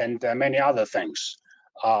 and many other things,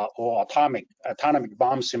 or atomic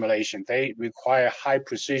bomb simulation. They require high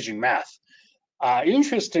precision math.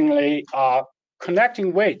 Interestingly,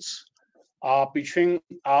 connecting weights between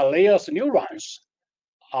layers of neurons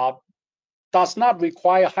does not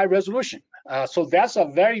require high resolution. So that's a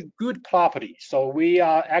very good property. So we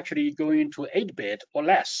are actually going to 8-bit or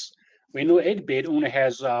less. We know 8-bit only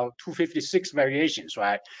has 256 variations,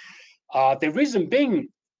 right? The reason being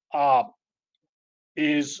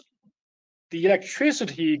is the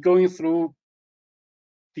electricity going through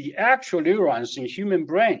the actual neurons in human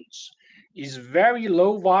brains is very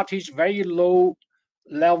low voltage, very low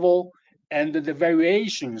level, and the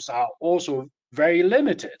variations are also very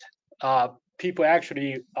limited. People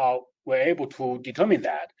actually were able to determine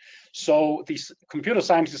that. So this computer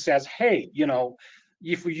scientist says, hey,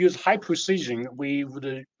 if we use high precision, we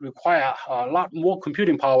would require a lot more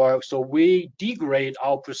computing power. So we degrade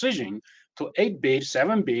our precision to 8-bit,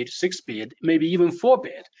 7-bit, 6-bit, maybe even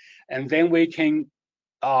 4-bit. And then we can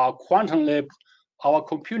quantum leap our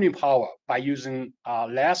computing power by using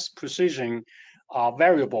less precision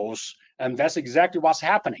variables. And that's exactly what's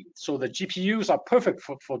happening. So the GPUs are perfect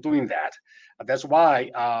for doing that. That's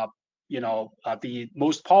why the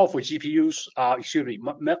most powerful GPUs,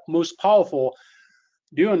 most powerful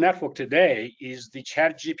neural network today is the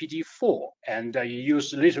ChatGPT 4, and you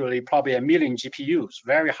use literally probably 1 million GPUs,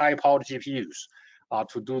 very high-powered GPUs,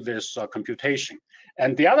 to do this computation.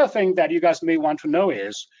 And the other thing that you guys may want to know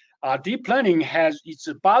is deep learning has its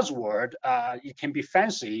buzzword. It can be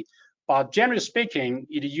fancy, but generally speaking,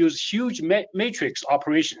 it uses huge matrix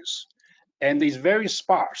operations, and it's very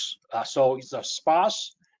sparse. So it's a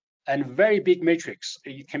sparse and very big matrix.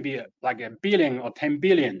 It can be like 1 billion or 10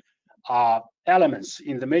 billion elements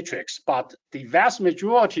in the matrix, but the vast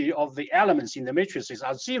majority of the elements in the matrices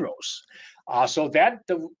are zeros. So that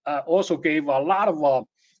also gave a lot of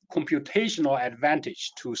computational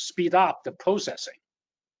advantage to speed up the processing.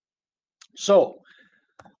 So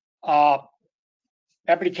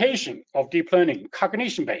application of deep learning,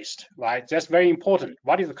 cognition-based, right? That's very important.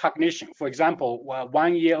 What is the cognition? For example, a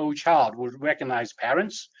 1-year-old child would recognize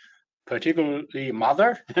parents, particularly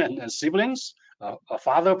mother and siblings. A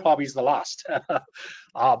father probably is the last.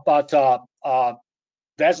 But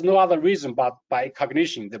there's no other reason but by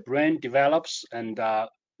cognition. The brain develops and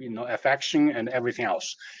affection and everything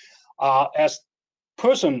else. As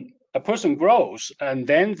a person grows, and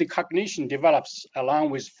then the cognition develops along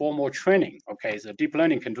with formal training. Okay, so deep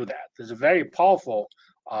learning can do that. It's a very powerful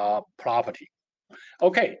property.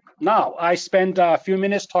 Okay, now I spent a few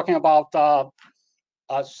minutes talking about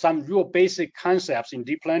some real basic concepts in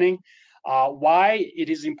deep learning, why it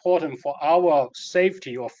is important for our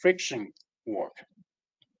safety or friction work.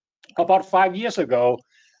 About 5 years ago,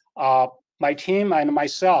 my team and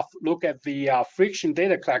myself look at the friction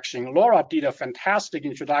data collection. Laura did a fantastic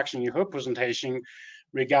introduction in her presentation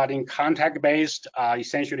regarding contact-based.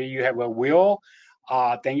 Essentially, you have a wheel,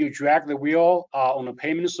 then you drag the wheel on a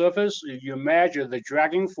pavement surface. You measure the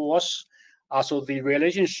dragging force. So the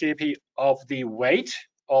relationship of the weight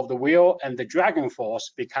of the wheel and the dragging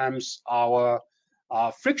force becomes our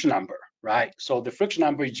friction number, right? So the friction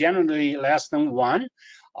number is generally less than 1.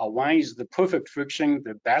 1 is the perfect friction,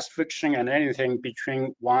 the best friction, and anything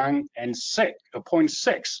between 1 and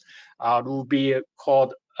 0.6 will be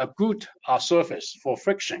called a good surface for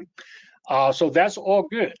friction. So that's all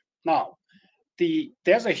good. Now,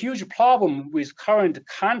 there's a huge problem with current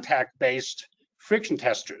contact-based friction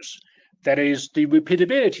testers. That is, the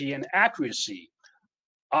repeatability and accuracy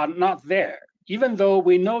are not there. Even though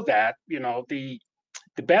we know that, the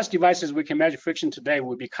best devices we can measure friction today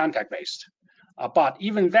will be contact-based. But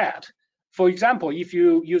even that, for example, if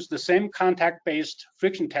you use the same contact-based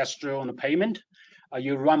friction tester on the pavement,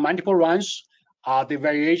 you run multiple runs, the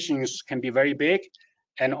variations can be very big.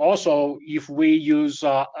 And also, if we use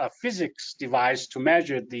a physics device to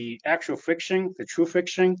measure the actual friction, the true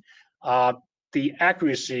friction, the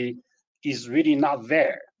accuracy is really not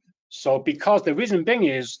there. So because the reason being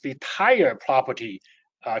is the tire property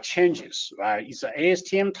changes, right? It's an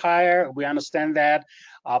ASTM tire, we understand that,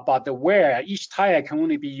 but the wear, each tire can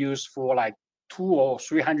only be used for like 200 or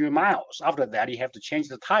 300 miles. After that, you have to change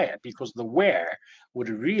the tire because the wear would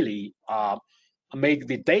really make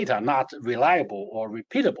the data not reliable or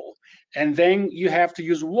repeatable. And then you have to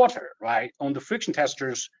use water, right? On the friction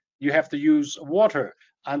testers, you have to use water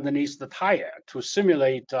underneath the tire to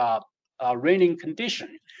simulate raining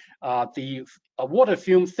condition. The water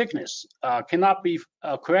film thickness cannot be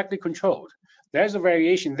correctly controlled. There's a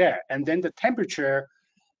variation there. And then the temperature,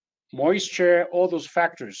 moisture, all those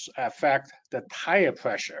factors affect the tire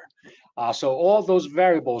pressure. So all those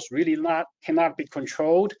variables really cannot be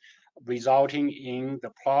controlled, resulting in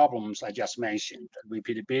the problems I just mentioned,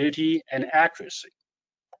 repeatability and accuracy.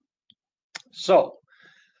 So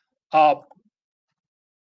about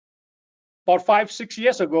 5-6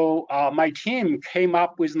 years ago, my team came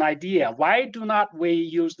up with an idea. Why do not we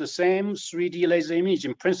use the same 3D laser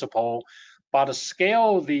imaging principle, but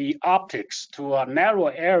scale the optics to a narrow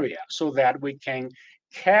area so that we can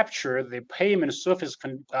capture the pavement surface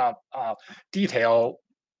detail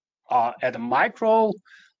at a micro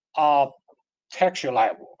texture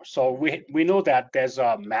level. So we know that there's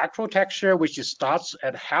a macro texture which starts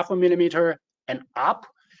at 0.5 millimeter and up,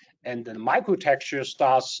 and the micro texture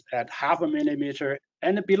starts at 0.5 millimeter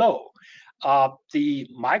and below. The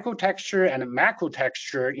micro texture and macro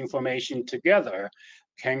texture information together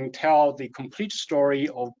can tell the complete story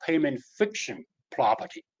of pavement friction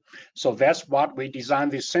property. So that's what we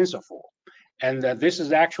designed this sensor for. And this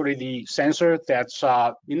is actually the sensor that's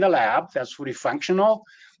in the lab that's fully functional.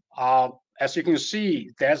 As you can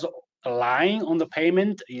see, there's a line on the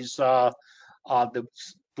pavement. Is the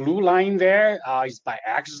blue line there is by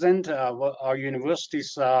accident. Our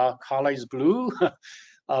university's color is blue,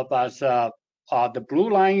 but The blue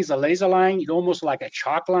line is a laser line. It's almost like a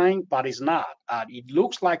chalk line, but it's not. It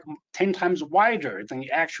looks like 10 times wider than it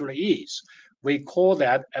actually is. We call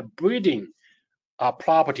that a breathing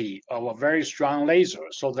property of a very strong laser.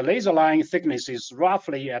 So the laser line thickness is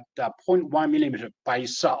roughly at 0.1 millimeter by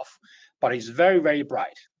itself, but it's very, very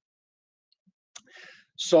bright.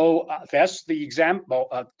 So that's the example.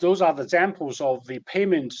 Those are the examples of the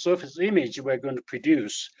pavement surface image we're going to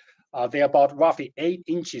produce. They're about roughly 8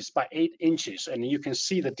 inches by 8 inches, and you can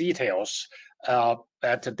see the details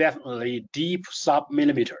at definitely deep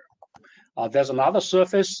sub-millimeter. There's another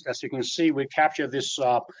surface. As you can see, we capture this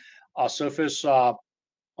surface on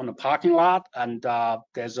the parking lot, and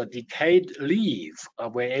there's a decayed leaf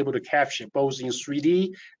we're able to capture both in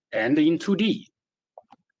 3D and in 2D.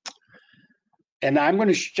 And I'm going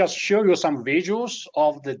to just show you some visuals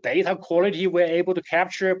of the data quality we're able to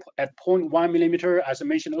capture at 0.1 millimeter. As I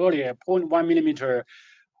mentioned earlier, 0.1 millimeter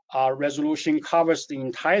resolution covers the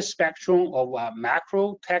entire spectrum of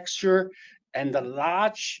macro texture and the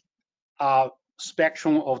large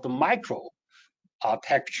spectrum of the micro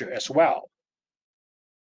texture as well.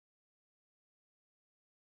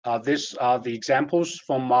 These are the examples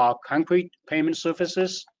from concrete pavement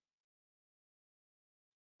surfaces.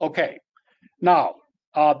 Okay. Now,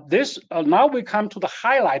 now we come to the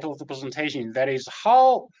highlight of the presentation. That is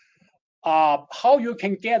how you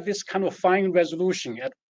can get this kind of fine resolution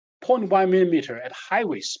at 0.1 millimeter at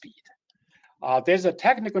highway speed. There's a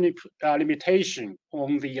technical limitation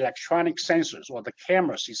on the electronic sensors or the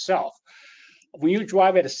cameras itself. When you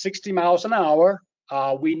drive at 60 miles an hour,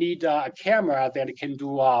 we need a camera that can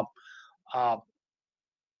do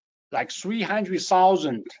like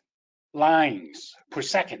 300,000 lines per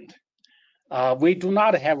second. We do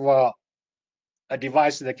not have a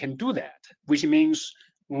device that can do that, which means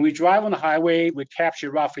when we drive on the highway, we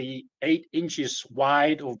capture roughly 8 inches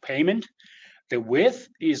wide of pavement. The width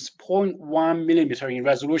is 0.1 millimeter in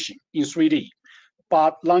resolution in 3D,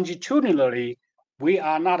 but longitudinally, we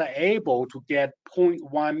are not able to get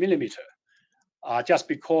 0.1 millimeter just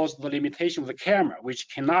because of the limitation of the camera, which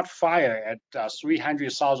cannot fire at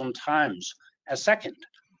 300,000 times a second.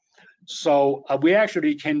 So we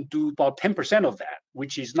actually can do about 10% of that,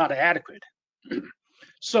 which is not adequate.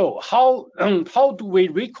 So how do we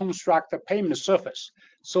reconstruct the pavement surface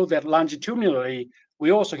so that longitudinally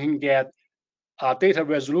we also can get data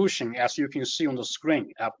resolution, as you can see on the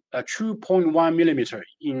screen, a true 0.1 millimeter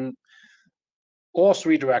in all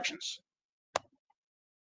 3 directions?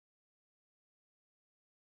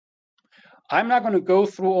 I'm not going to go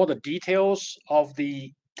through all the details of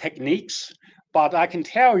the techniques, but I can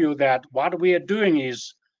tell you that what we are doing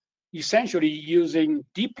is essentially using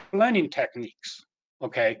deep learning techniques,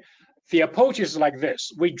 okay? The approach is like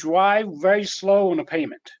this. We drive very slow on the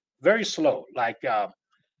pavement, very slow, like a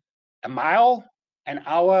mile an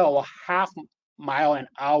hour or half mile an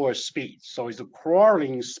hour speed. So it's a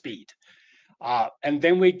crawling speed. And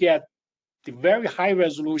then we get the very high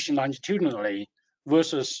resolution longitudinally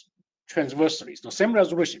versus transversely. So same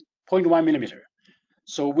resolution, 0.1 millimeter.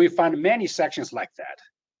 So we find many sections like that,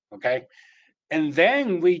 okay? And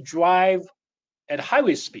then we drive at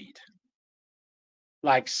highway speed,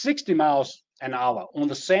 like 60 miles an hour on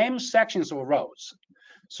the same sections of roads.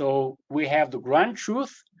 So we have the ground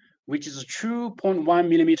truth, which is a true 0.1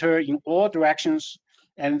 millimeter in all directions.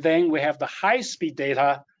 And then we have the high speed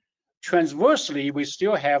data. Transversely, we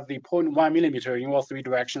still have the 0.1 millimeter in all 3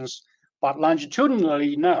 directions, but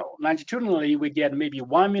longitudinally, no. Longitudinally, we get maybe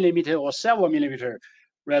 1 millimeter or several millimeter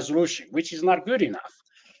resolution, which is not good enough.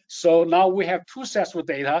 So now we have 2 sets of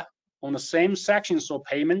data on the same sections of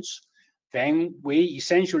pavements. Then we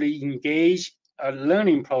essentially engage a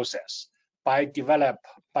learning process by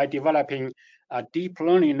developing a deep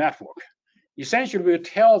learning network. Essentially, we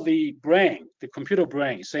tell the brain, the computer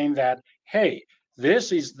brain, saying that, hey,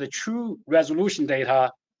 this is the true resolution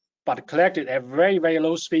data, but collected at very, very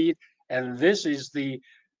low speed. And this is the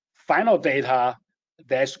final data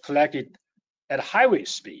that's collected at highway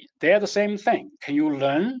speed. They're the same thing. Can you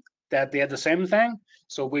learn that they're the same thing?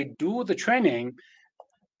 So we do the training.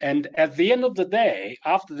 And at the end of the day,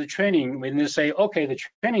 after the training, when they say, okay, the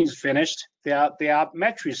training is finished, there are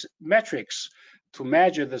metrics to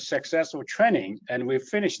measure the successful training, and we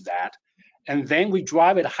finish that. And then we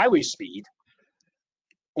drive at highway speed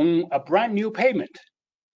on a brand new pavement.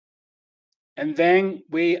 And then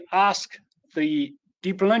we ask the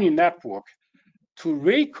deep learning network to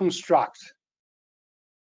reconstruct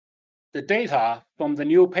the data from the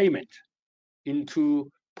new pavement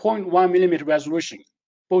into 0.1 millimeter resolution,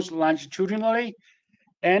 both longitudinally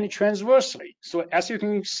and transversely. So as you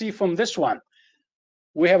can see from this one,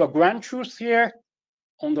 we have a ground truth here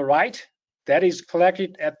on the right, that is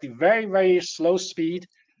collected at the very, very slow speed.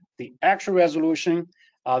 The actual resolution,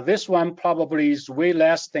 this one probably is way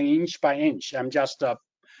less than inch by inch. I'm just,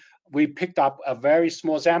 we picked up a very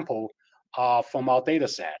small sample from our data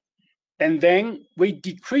set. And then we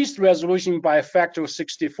decreased resolution by a factor of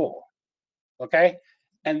 64, okay?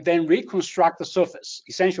 And then reconstruct the surface,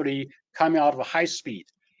 essentially coming out of a high speed.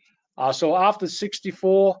 So after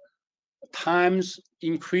 64 times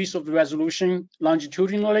increase of the resolution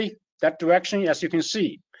longitudinally, that direction, as you can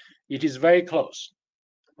see, it is very close,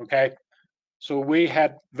 okay? So we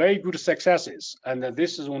had very good successes. And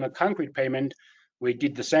this is on a concrete pavement. We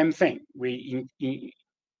did the same thing. We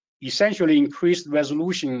essentially increased the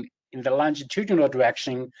resolution in the longitudinal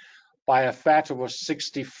direction by a factor of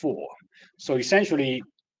 64. So essentially,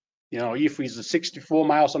 you know, if it's 64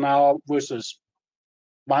 miles an hour versus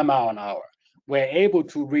 1 mile an hour, we're able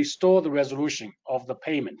to restore the resolution of the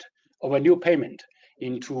pavement, of a new pavement,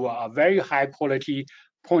 into a very high quality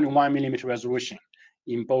 0.1 millimeter resolution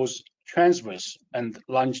in both transverse and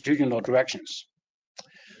longitudinal directions.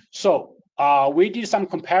 So we did some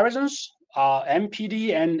comparisons.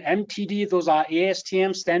 MPD and MTD, those are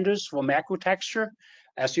ASTM standards for macro texture.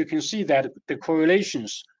 As you can see that the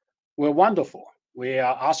correlations were wonderful, where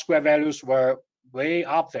R-square values were way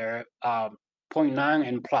up there, 0.9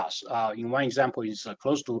 and plus. In one example, is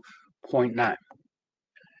close to 0.9.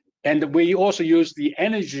 And we also use the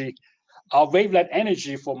energy, wavelet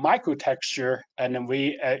energy for microtexture, and then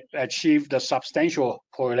we achieved a substantial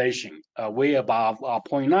correlation, way above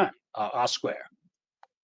 0.9 R-square.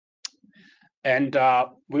 And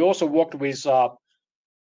we also worked with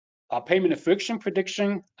pavement friction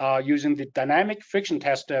prediction using the dynamic friction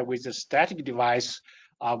tester with the static device.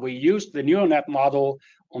 We used the neural net model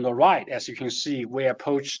on the right. As you can see, we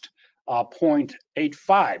approached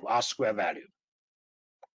 0.85 R-square value.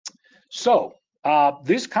 So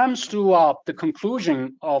this comes to the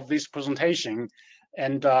conclusion of this presentation.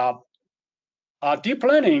 And deep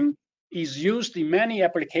learning is used in many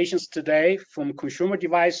applications today, from consumer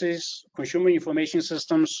devices, consumer information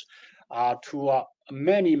systems, to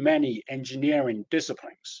many, many engineering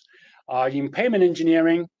disciplines. In pavement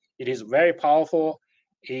engineering, it is very powerful.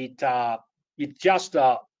 It just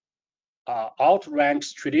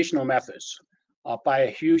outranks traditional methods by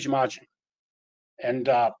a huge margin. And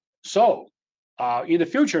so in the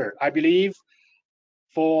future, I believe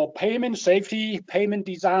for pavement safety, pavement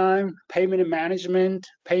design, pavement management,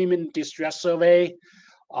 pavement distress survey,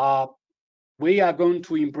 we are going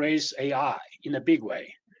to embrace AI in a big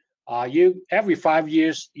way. Every 5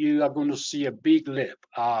 years, you are going to see a big leap.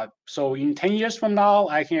 So in 10 years from now,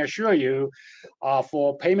 I can assure you,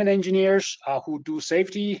 for pavement engineers who do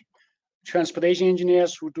safety, transportation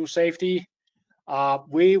engineers who do safety,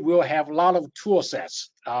 we will have a lot of tool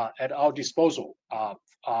sets at our disposal,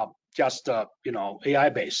 just you know, AI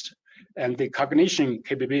based, and the cognition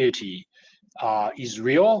capability is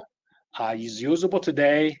real, is usable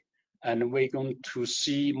today, and we're going to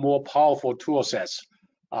see more powerful tool sets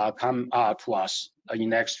come to us in the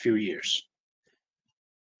next few years.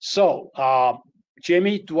 So,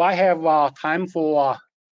 Jamie, do I have time for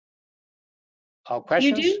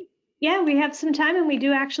questions? You do? Yeah, we have some time, and we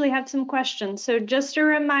do actually have some questions. So just a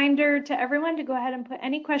reminder to everyone to go ahead and put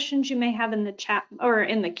any questions you may have in the chat or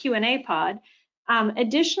in the Q&A pod.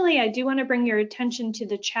 Additionally, I do want to bring your attention to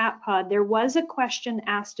the chat pod. There was a question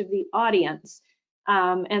asked of the audience.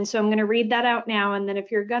 And so I'm going to read that out now. And then if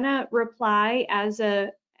you're going to reply as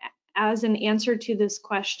an answer to this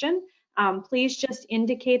question, please just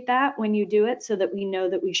indicate that when you do it so that we know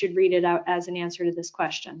that we should read it out as an answer to this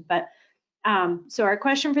question. But so our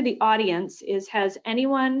question for the audience is, has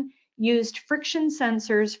anyone used friction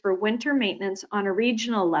sensors for winter maintenance on a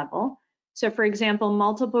regional level? So for example,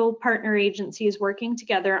 multiple partner agencies working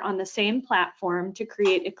together on the same platform to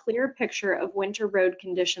create a clear picture of winter road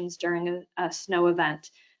conditions during a snow event.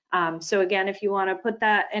 So again, if you want to put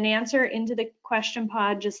an answer into the question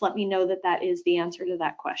pod, just let me know that that is the answer to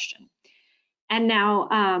that question. And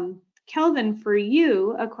now, Kelvin, for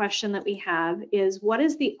you, a question that we have is, what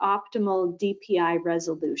is the optimal DPI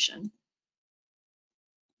resolution?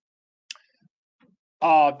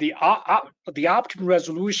 The optimal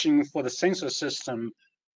resolution for the sensor system,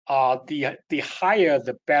 the higher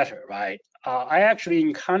the better, right? I actually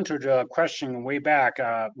encountered a question way back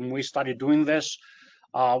when we started doing this.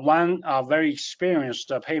 One very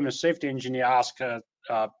experienced pavement safety engineer asked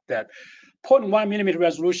that 0.1 millimeter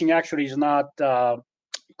resolution actually is not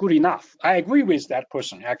good enough. I agree with that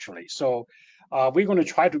person actually. So we're going to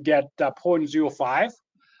try to get 0.05.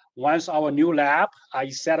 once our new lab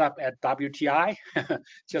is set up at WTI,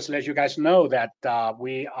 just let you guys know that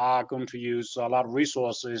we are going to use a lot of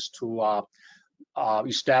resources to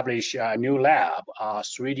establish a new lab,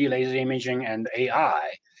 3D laser imaging and AI.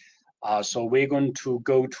 So we're going to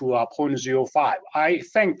go to 0.05. I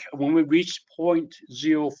think when we reach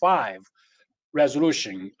 0.05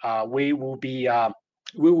 resolution, we will be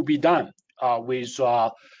done with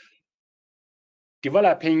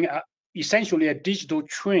developing essentially a digital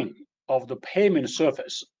twin of the pavement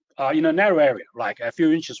surface in a narrow area, like a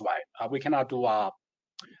few inches wide. We cannot do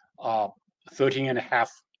 13.5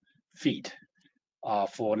 feet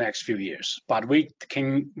for next few years, but we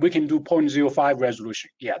can do 0.05 resolution.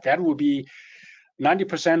 Yeah, that would be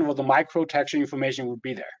 90% of the micro texture information would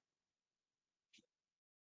be there.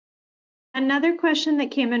 Another question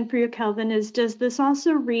that came in for you, Kelvin, is does this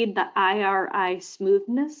also read the IRI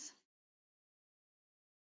smoothness?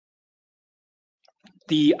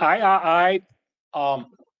 The IRI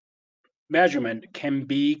measurement can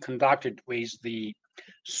be conducted with the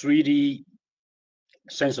 3D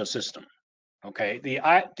sensor system. Okay, the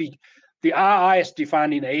IRI is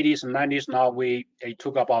defined in the 80s and 90s. Now it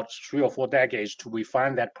took about 3 or 4 decades to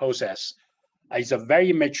refine that process. It's a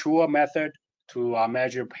very mature method to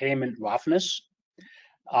measure pavement roughness.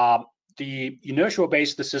 The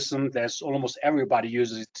inertial-based system that's almost everybody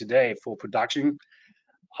uses it today for production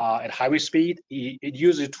at highway speed. It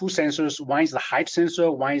uses 2 sensors. One is the height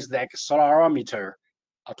sensor, one is the accelerometer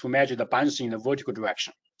to measure the bouncing in the vertical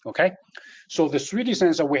direction. Okay, so the 3D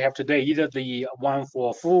sensor we have today, either the one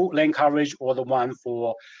for full lane coverage or the one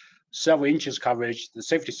for several inches coverage, the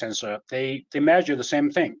safety sensor, they measure the same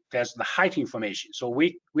thing. That's the height information. So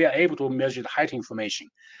we are able to measure the height information,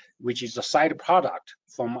 which is a side product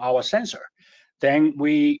from our sensor. Then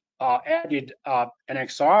we added an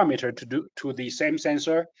accelerometer to the same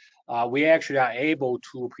sensor. We actually are able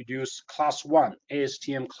to produce class 1,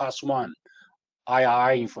 ASTM class 1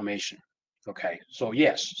 IRI information. Okay, so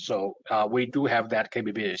yes, so we do have that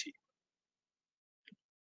capability.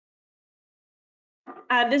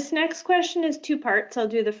 This next question is 2 parts. I'll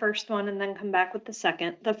do the first one and then come back with the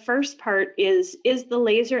second. The first part is the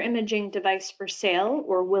laser imaging device for sale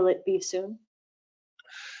or will it be soon?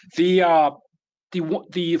 The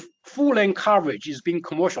full length coverage is being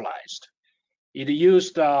commercialized. It is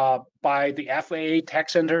used by the FAA Tech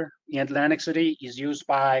Center in Atlantic City. Is used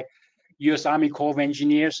by U.S. Army Corps of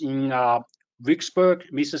Engineers in Vicksburg,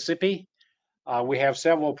 Mississippi. We have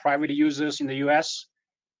several private users in the U.S.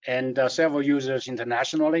 and several users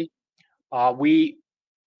internationally.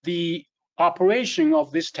 The operation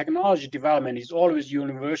of this technology development is always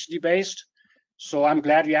university-based. So I'm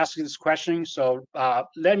glad you asked this question. So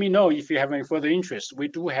let me know if you have any further interest. We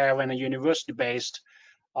do have a university-based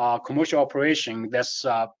commercial operation that's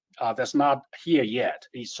not here yet.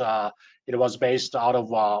 It was based out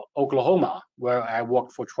of Oklahoma, where I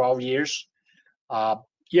worked for 12 years.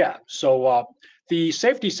 Yeah, so the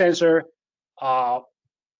safety sensor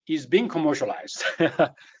is being commercialized.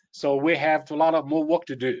 So we have a lot of more work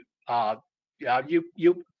to do.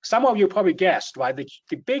 Some of you probably guessed, right?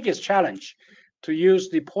 The biggest challenge to use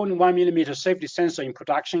the 0.1 millimeter safety sensor in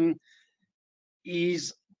production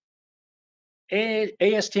is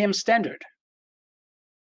ASTM standard.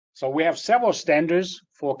 So we have several standards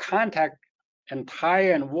for contact and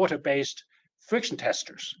tire and water-based friction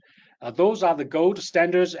testers. Those are the gold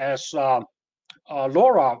standards as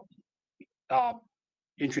Laura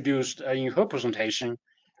introduced in her presentation.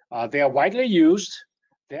 They are widely used.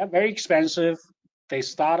 They are very expensive. They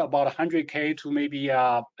start about $100K to maybe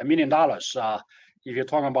 $1 million. If you're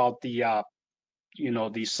talking about the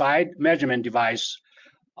the side measurement device,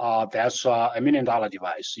 that's $1 million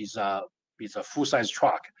device. It's a full-size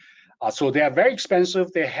truck. So they are very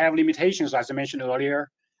expensive. They have limitations, as I mentioned earlier.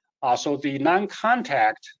 So the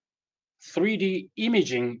non-contact 3D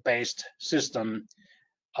imaging-based system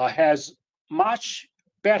has much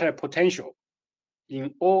better potential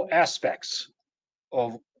in all aspects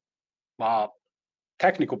of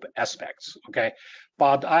technical aspects, okay?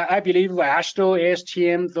 But I believe AASHTO,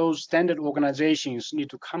 ASTM, those standard organizations need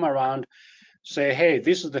to come around, say, hey,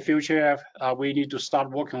 this is the future. We need to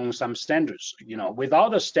start working on some standards.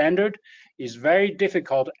 Without a standard, it's very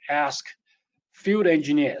difficult to ask field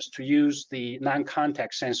engineers to use the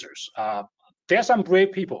non-contact sensors. There are some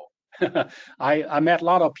brave people. I met a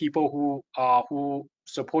lot of people who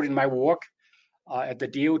supported my work at the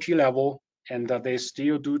DOT level, and they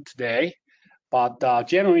still do today. But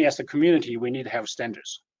generally, as a community, we need to have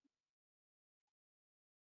standards.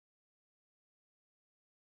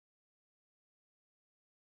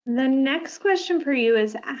 The next question for you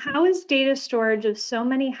is, how is data storage of so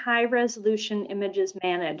many high-resolution images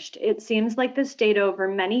managed? It seems like this data over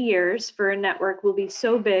many years for a network will be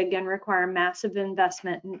so big and require massive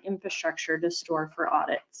investment in infrastructure to store for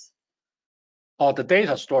audits. Or the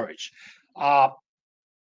data storage.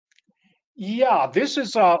 Yeah, this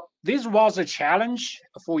was a challenge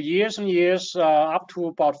for years and years, up to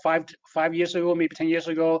about five years ago, maybe 10 years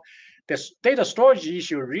ago. This data storage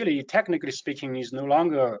issue, really, technically speaking, is no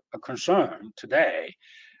longer a concern today.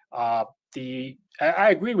 I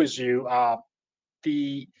agree with you.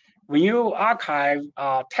 When you archive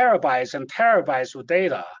terabytes and terabytes of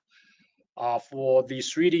data for the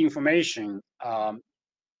 3D information,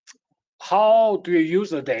 how do you use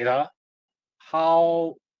the data?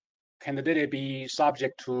 How can the data be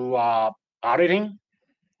subject to auditing?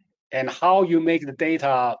 And how you make the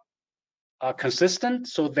data consistent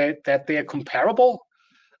so that they are comparable?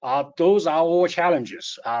 Those are all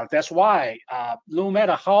challenges. That's why no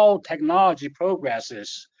matter how technology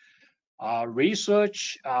progresses,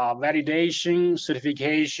 research, validation,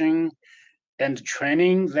 certification, and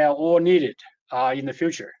training, they're all needed in the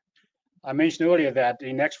future. I mentioned earlier that in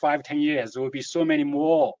the next 5, 10 years, there will be so many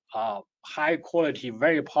more high quality,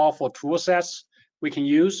 very powerful tool sets we can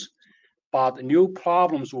use, but new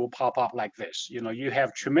problems will pop up like this. You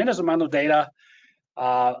have tremendous amount of data,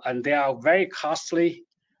 and they are very costly.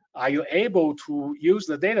 Are you able to use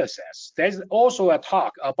the data sets? There's also a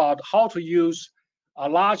talk about how to use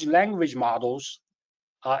large language models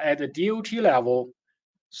at the DOT level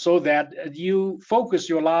so that you focus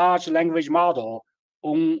your large language model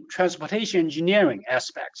on transportation engineering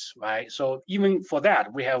aspects, right? So even for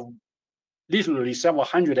that, we have literally several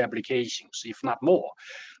hundred applications, if not more.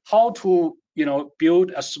 How to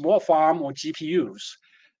build a small farm on GPUs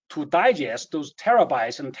to digest those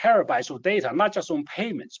terabytes and terabytes of data, not just on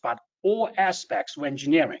payments, but all aspects of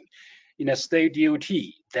engineering in a state DOT.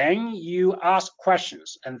 Then you ask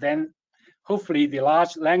questions, and then hopefully the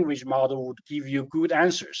large language model would give you good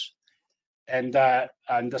answers. And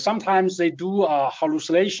sometimes they do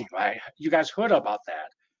hallucination, right? You guys heard about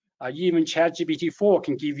that. Even ChatGPT-4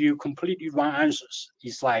 can give you completely wrong answers.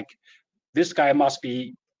 It's like, this guy must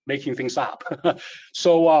be making things up.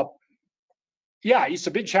 So yeah, it's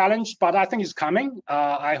a big challenge, but I think it's coming.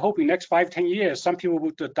 I hope in the next 5, 10 years, some people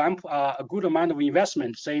would dump a good amount of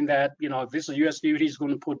investment saying that, this US DOT is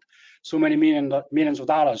going to put so many millions of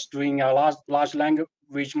dollars doing large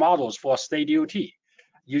language models for state DOT.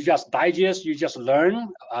 You just digest, you just learn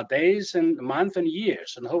days and months and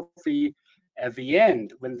years. And hopefully at the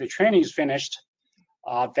end, when the training is finished,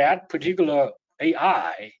 that particular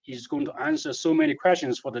AI is going to answer so many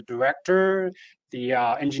questions for the director, the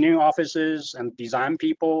engineering offices and design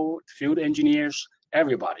people, field engineers,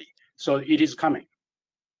 everybody. So it is coming.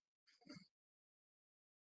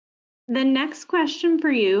 The next question for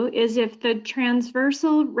you is, if the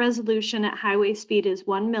transversal resolution at highway speed is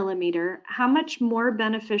 1 millimeter, how much more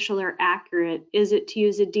beneficial or accurate is it to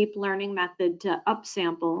use a deep learning method to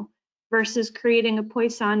upsample versus creating a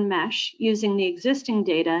Poisson mesh using the existing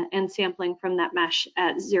data and sampling from that mesh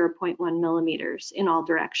at 0.1 millimeters in all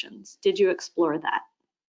directions? Did you explore that?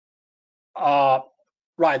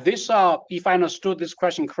 Right. This, if I understood this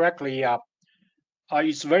question correctly,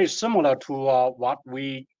 it's very similar to what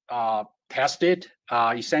we tested,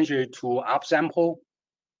 essentially to upsample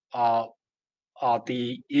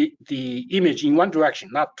the image in one direction,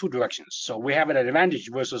 not two directions. So we have an advantage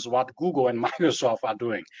versus what Google and Microsoft are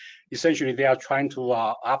doing. Essentially, they are trying to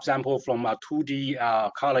upsample from a 2D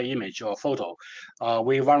color image or photo.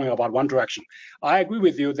 We're running about one direction. I agree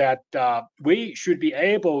with you that we should be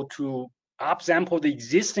able to upsample the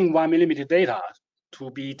existing 1 millimeter data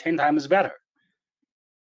to be 10 times better,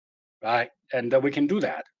 right? And we can do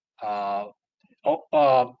that,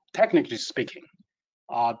 technically speaking.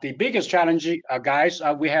 The biggest challenge, guys,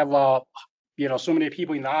 we have so many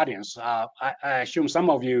people in the audience. I assume some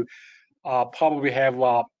of you probably have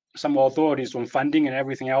some authorities on funding and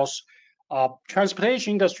everything else.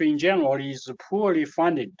 Transportation industry in general is poorly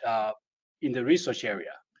funded in the research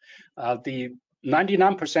area. The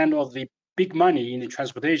 99% of the big money in the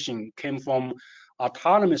transportation came from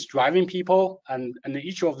autonomous driving people, and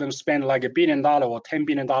each of them spend like $1 billion or $10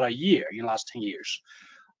 billion a year in the last 10 years.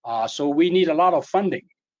 So we need a lot of funding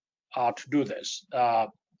to do this.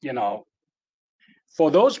 For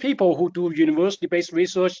those people who do university-based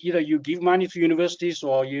research, either you give money to universities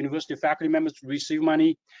or university faculty members receive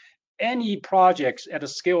money. Any projects at a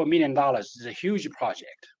scale of $1 million is a huge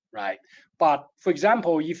project, right? But for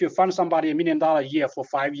example, if you fund somebody $1 million a year for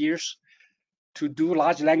 5 years to do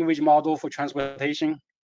large language model for transportation,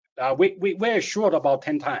 We're short about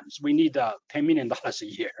 10 times. We need $10 million a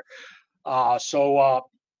year.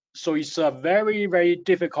 So it's a very, very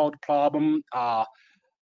difficult problem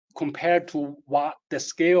compared to what the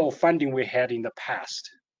scale of funding we had in the past.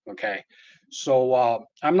 Okay, so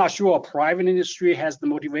I'm not sure private industry has the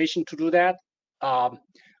motivation to do that.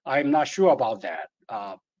 I'm not sure about that,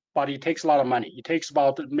 but it takes a lot of money. It takes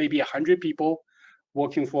about maybe 100 people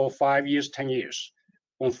working for 5 years, 10 years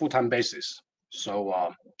on full-time basis.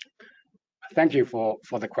 So thank you for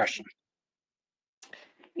the question.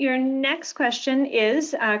 Your next question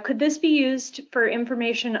is, could this be used for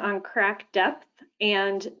information on crack depth,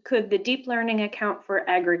 and could the deep learning account for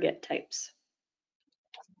aggregate types?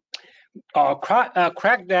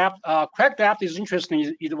 Crack depth is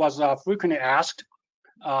interesting. It was frequently asked.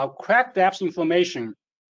 Crack depth information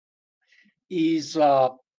is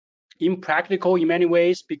impractical in many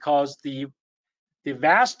ways because the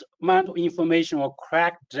vast amount of information on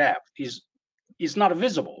crack depth is not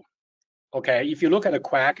visible. Okay, if you look at a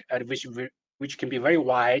crack, which can be very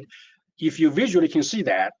wide, if you visually can see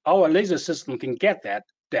that, our laser system can get that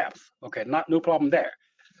depth. Okay, no problem there.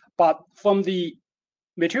 But from the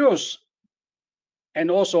materials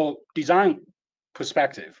and also design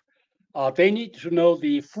perspective, they need to know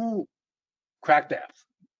the full crack depth.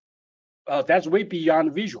 That's way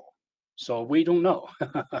beyond visual, so we don't know.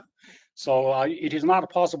 So it is not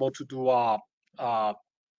possible to do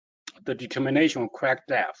the determination of crack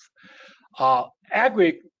depth.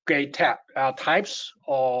 Aggregate types,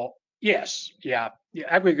 or yes, yeah,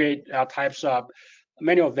 aggregate types,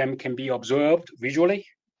 many of them can be observed visually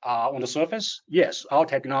on the surface. Yes, our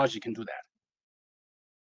technology can do that.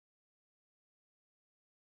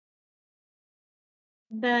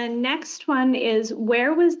 The next one is,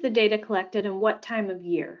 where was the data collected and what time of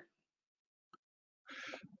year?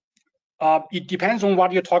 It depends on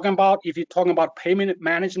what you're talking about. If you're talking about payment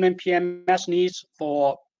management, PMS needs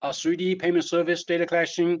for a 3D payment service data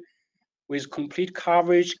collection with complete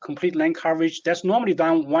coverage, complete lane coverage, that's normally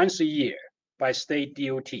done once a year by state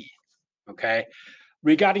DOT, okay?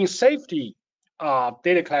 Regarding safety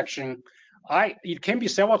data collection, it can be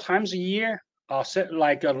several times a year.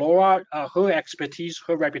 Like Laura, her expertise,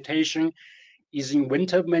 her reputation is in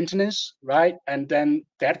winter maintenance, right? And then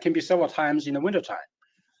that can be several times in the wintertime.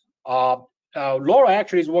 Laura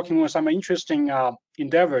actually is working on some interesting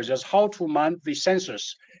endeavors as how to mount the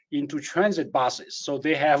sensors into transit buses, so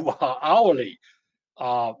they have hourly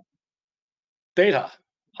data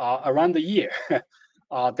around the year.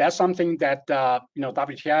 That's something that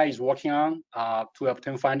WTI is working on to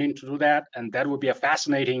obtain funding to do that, and that would be a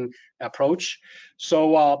fascinating approach.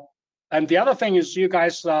 So, and the other thing is, you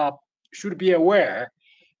guys should be aware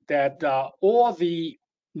that all the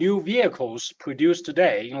new vehicles produced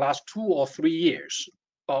today in the last 2 or 3 years,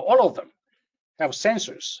 all of them have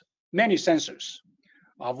sensors, many sensors.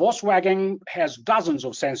 Volkswagen has dozens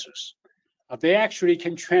of sensors. They actually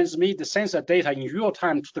can transmit the sensor data in real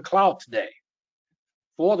time to the cloud today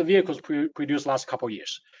for all the vehicles produced last couple of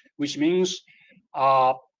years, which means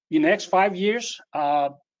in the next 5 years,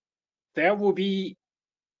 there will be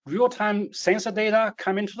real-time sensor data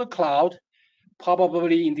coming to the cloud,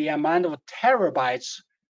 probably in the amount of terabytes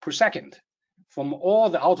per second from all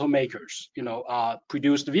the automakers,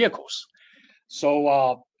 produced vehicles.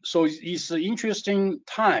 So it's an interesting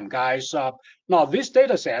time, guys. Now, these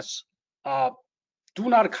data sets do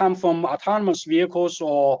not come from autonomous vehicles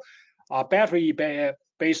or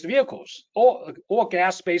battery-based vehicles. All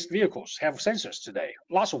gas-based vehicles have sensors today,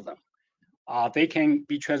 lots of them. They can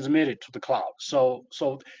be transmitted to the cloud. So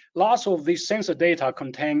lots of these sensor data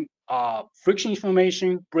contain friction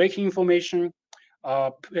information, braking information,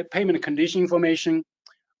 payment condition information.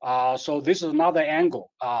 So this is another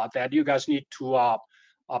angle that you guys need to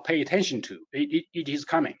pay attention to. It is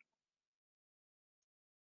coming.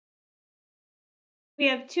 We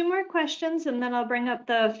have 2 more questions, and then I'll bring up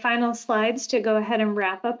the final slides to go ahead and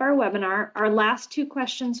wrap up our webinar. Our last 2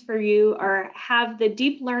 questions for you are, have the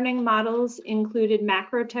deep learning models included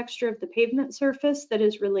macro texture of the pavement surface that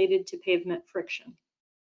is related to pavement friction?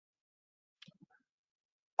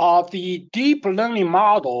 The deep learning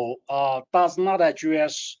model does not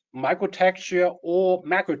address microtexture or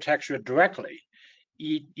macrotexture directly.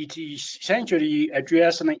 It essentially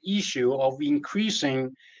addresses an issue of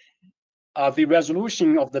increasing the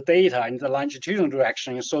resolution of the data in the longitudinal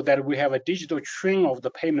direction so that we have a digital twin of the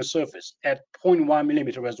pavement surface at 0.1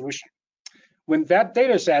 millimeter resolution. When that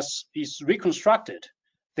data set is reconstructed,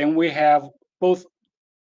 then we have both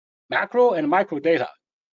macro and micro data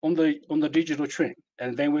on the digital twin,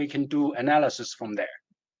 and then we can do analysis from there.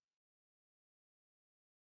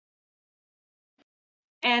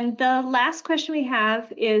 And the last question we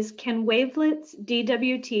have is, can wavelets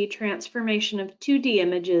DWT transformation of 2D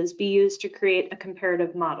images be used to create a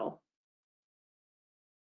comparative model?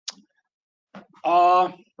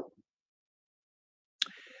 I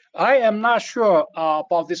am not sure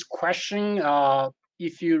about this question.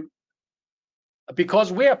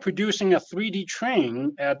 Because we are producing a 3D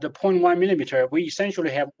train at the 0.1 millimeter, we essentially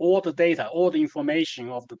have all the data, all the information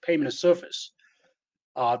of the pavement surface.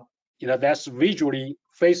 That's visually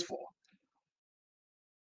faithful.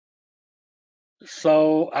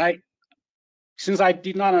 So since I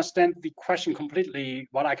did not understand the question completely,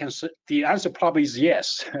 what I can say, the answer probably is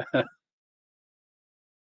yes.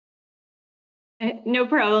 No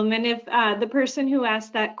problem. And if the person who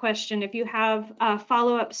asked that question, if you have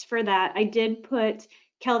follow-ups for that, I did put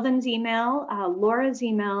Kelvin's email, Laura's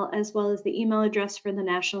email, as well as the email address for the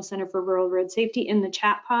National Center for Rural Road Safety in the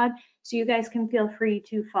chat pod. So you guys can feel free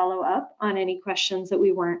to follow up on any questions that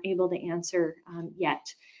we weren't able to answer yet.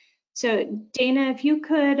 So Dana, if you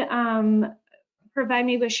could provide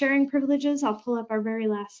me with sharing privileges, I'll pull up our very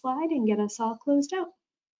last slide and get us all closed out.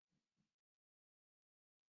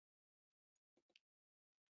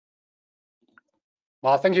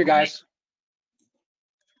 Well, thank you, guys.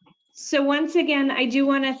 So once again, I do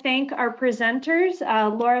want to thank our presenters,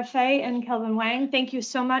 Laura Fay and Kelvin Wang. Thank you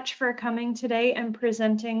so much for coming today and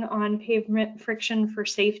presenting on pavement friction for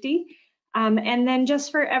safety. And then just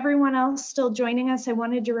for everyone else still joining us, I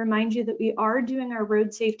wanted to remind you that we are doing our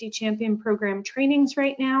Road Safety Champion Program trainings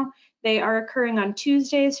right now. They are occurring on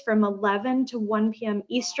Tuesdays from 11 to 1 p.m.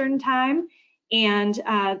 Eastern Time. And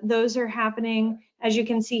those are happening, as you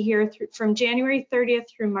can see here, from January 30th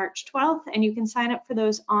through March 12th, and you can sign up for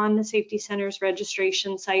those on the Safety Center's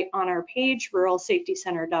registration site on our page,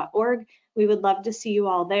 ruralsafetycenter.org. We would love to see you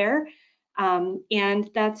all there. And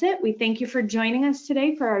that's it. We thank you for joining us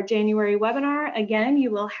today for our January webinar. Again, you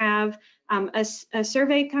will have a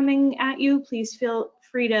survey coming at you. Please feel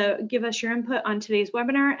free to give us your input on today's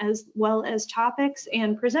webinar, as well as topics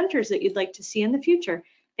and presenters that you'd like to see in the future.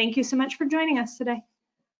 Thank you so much for joining us today.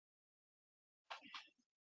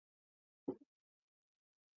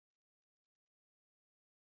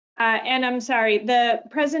 And I'm sorry, the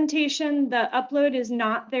presentation, the upload is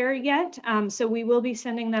not there yet, so we will be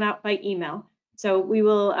sending that out by email. So we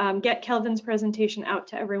will get Kelvin's presentation out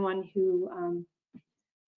to everyone who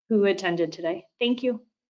attended today. Thank you.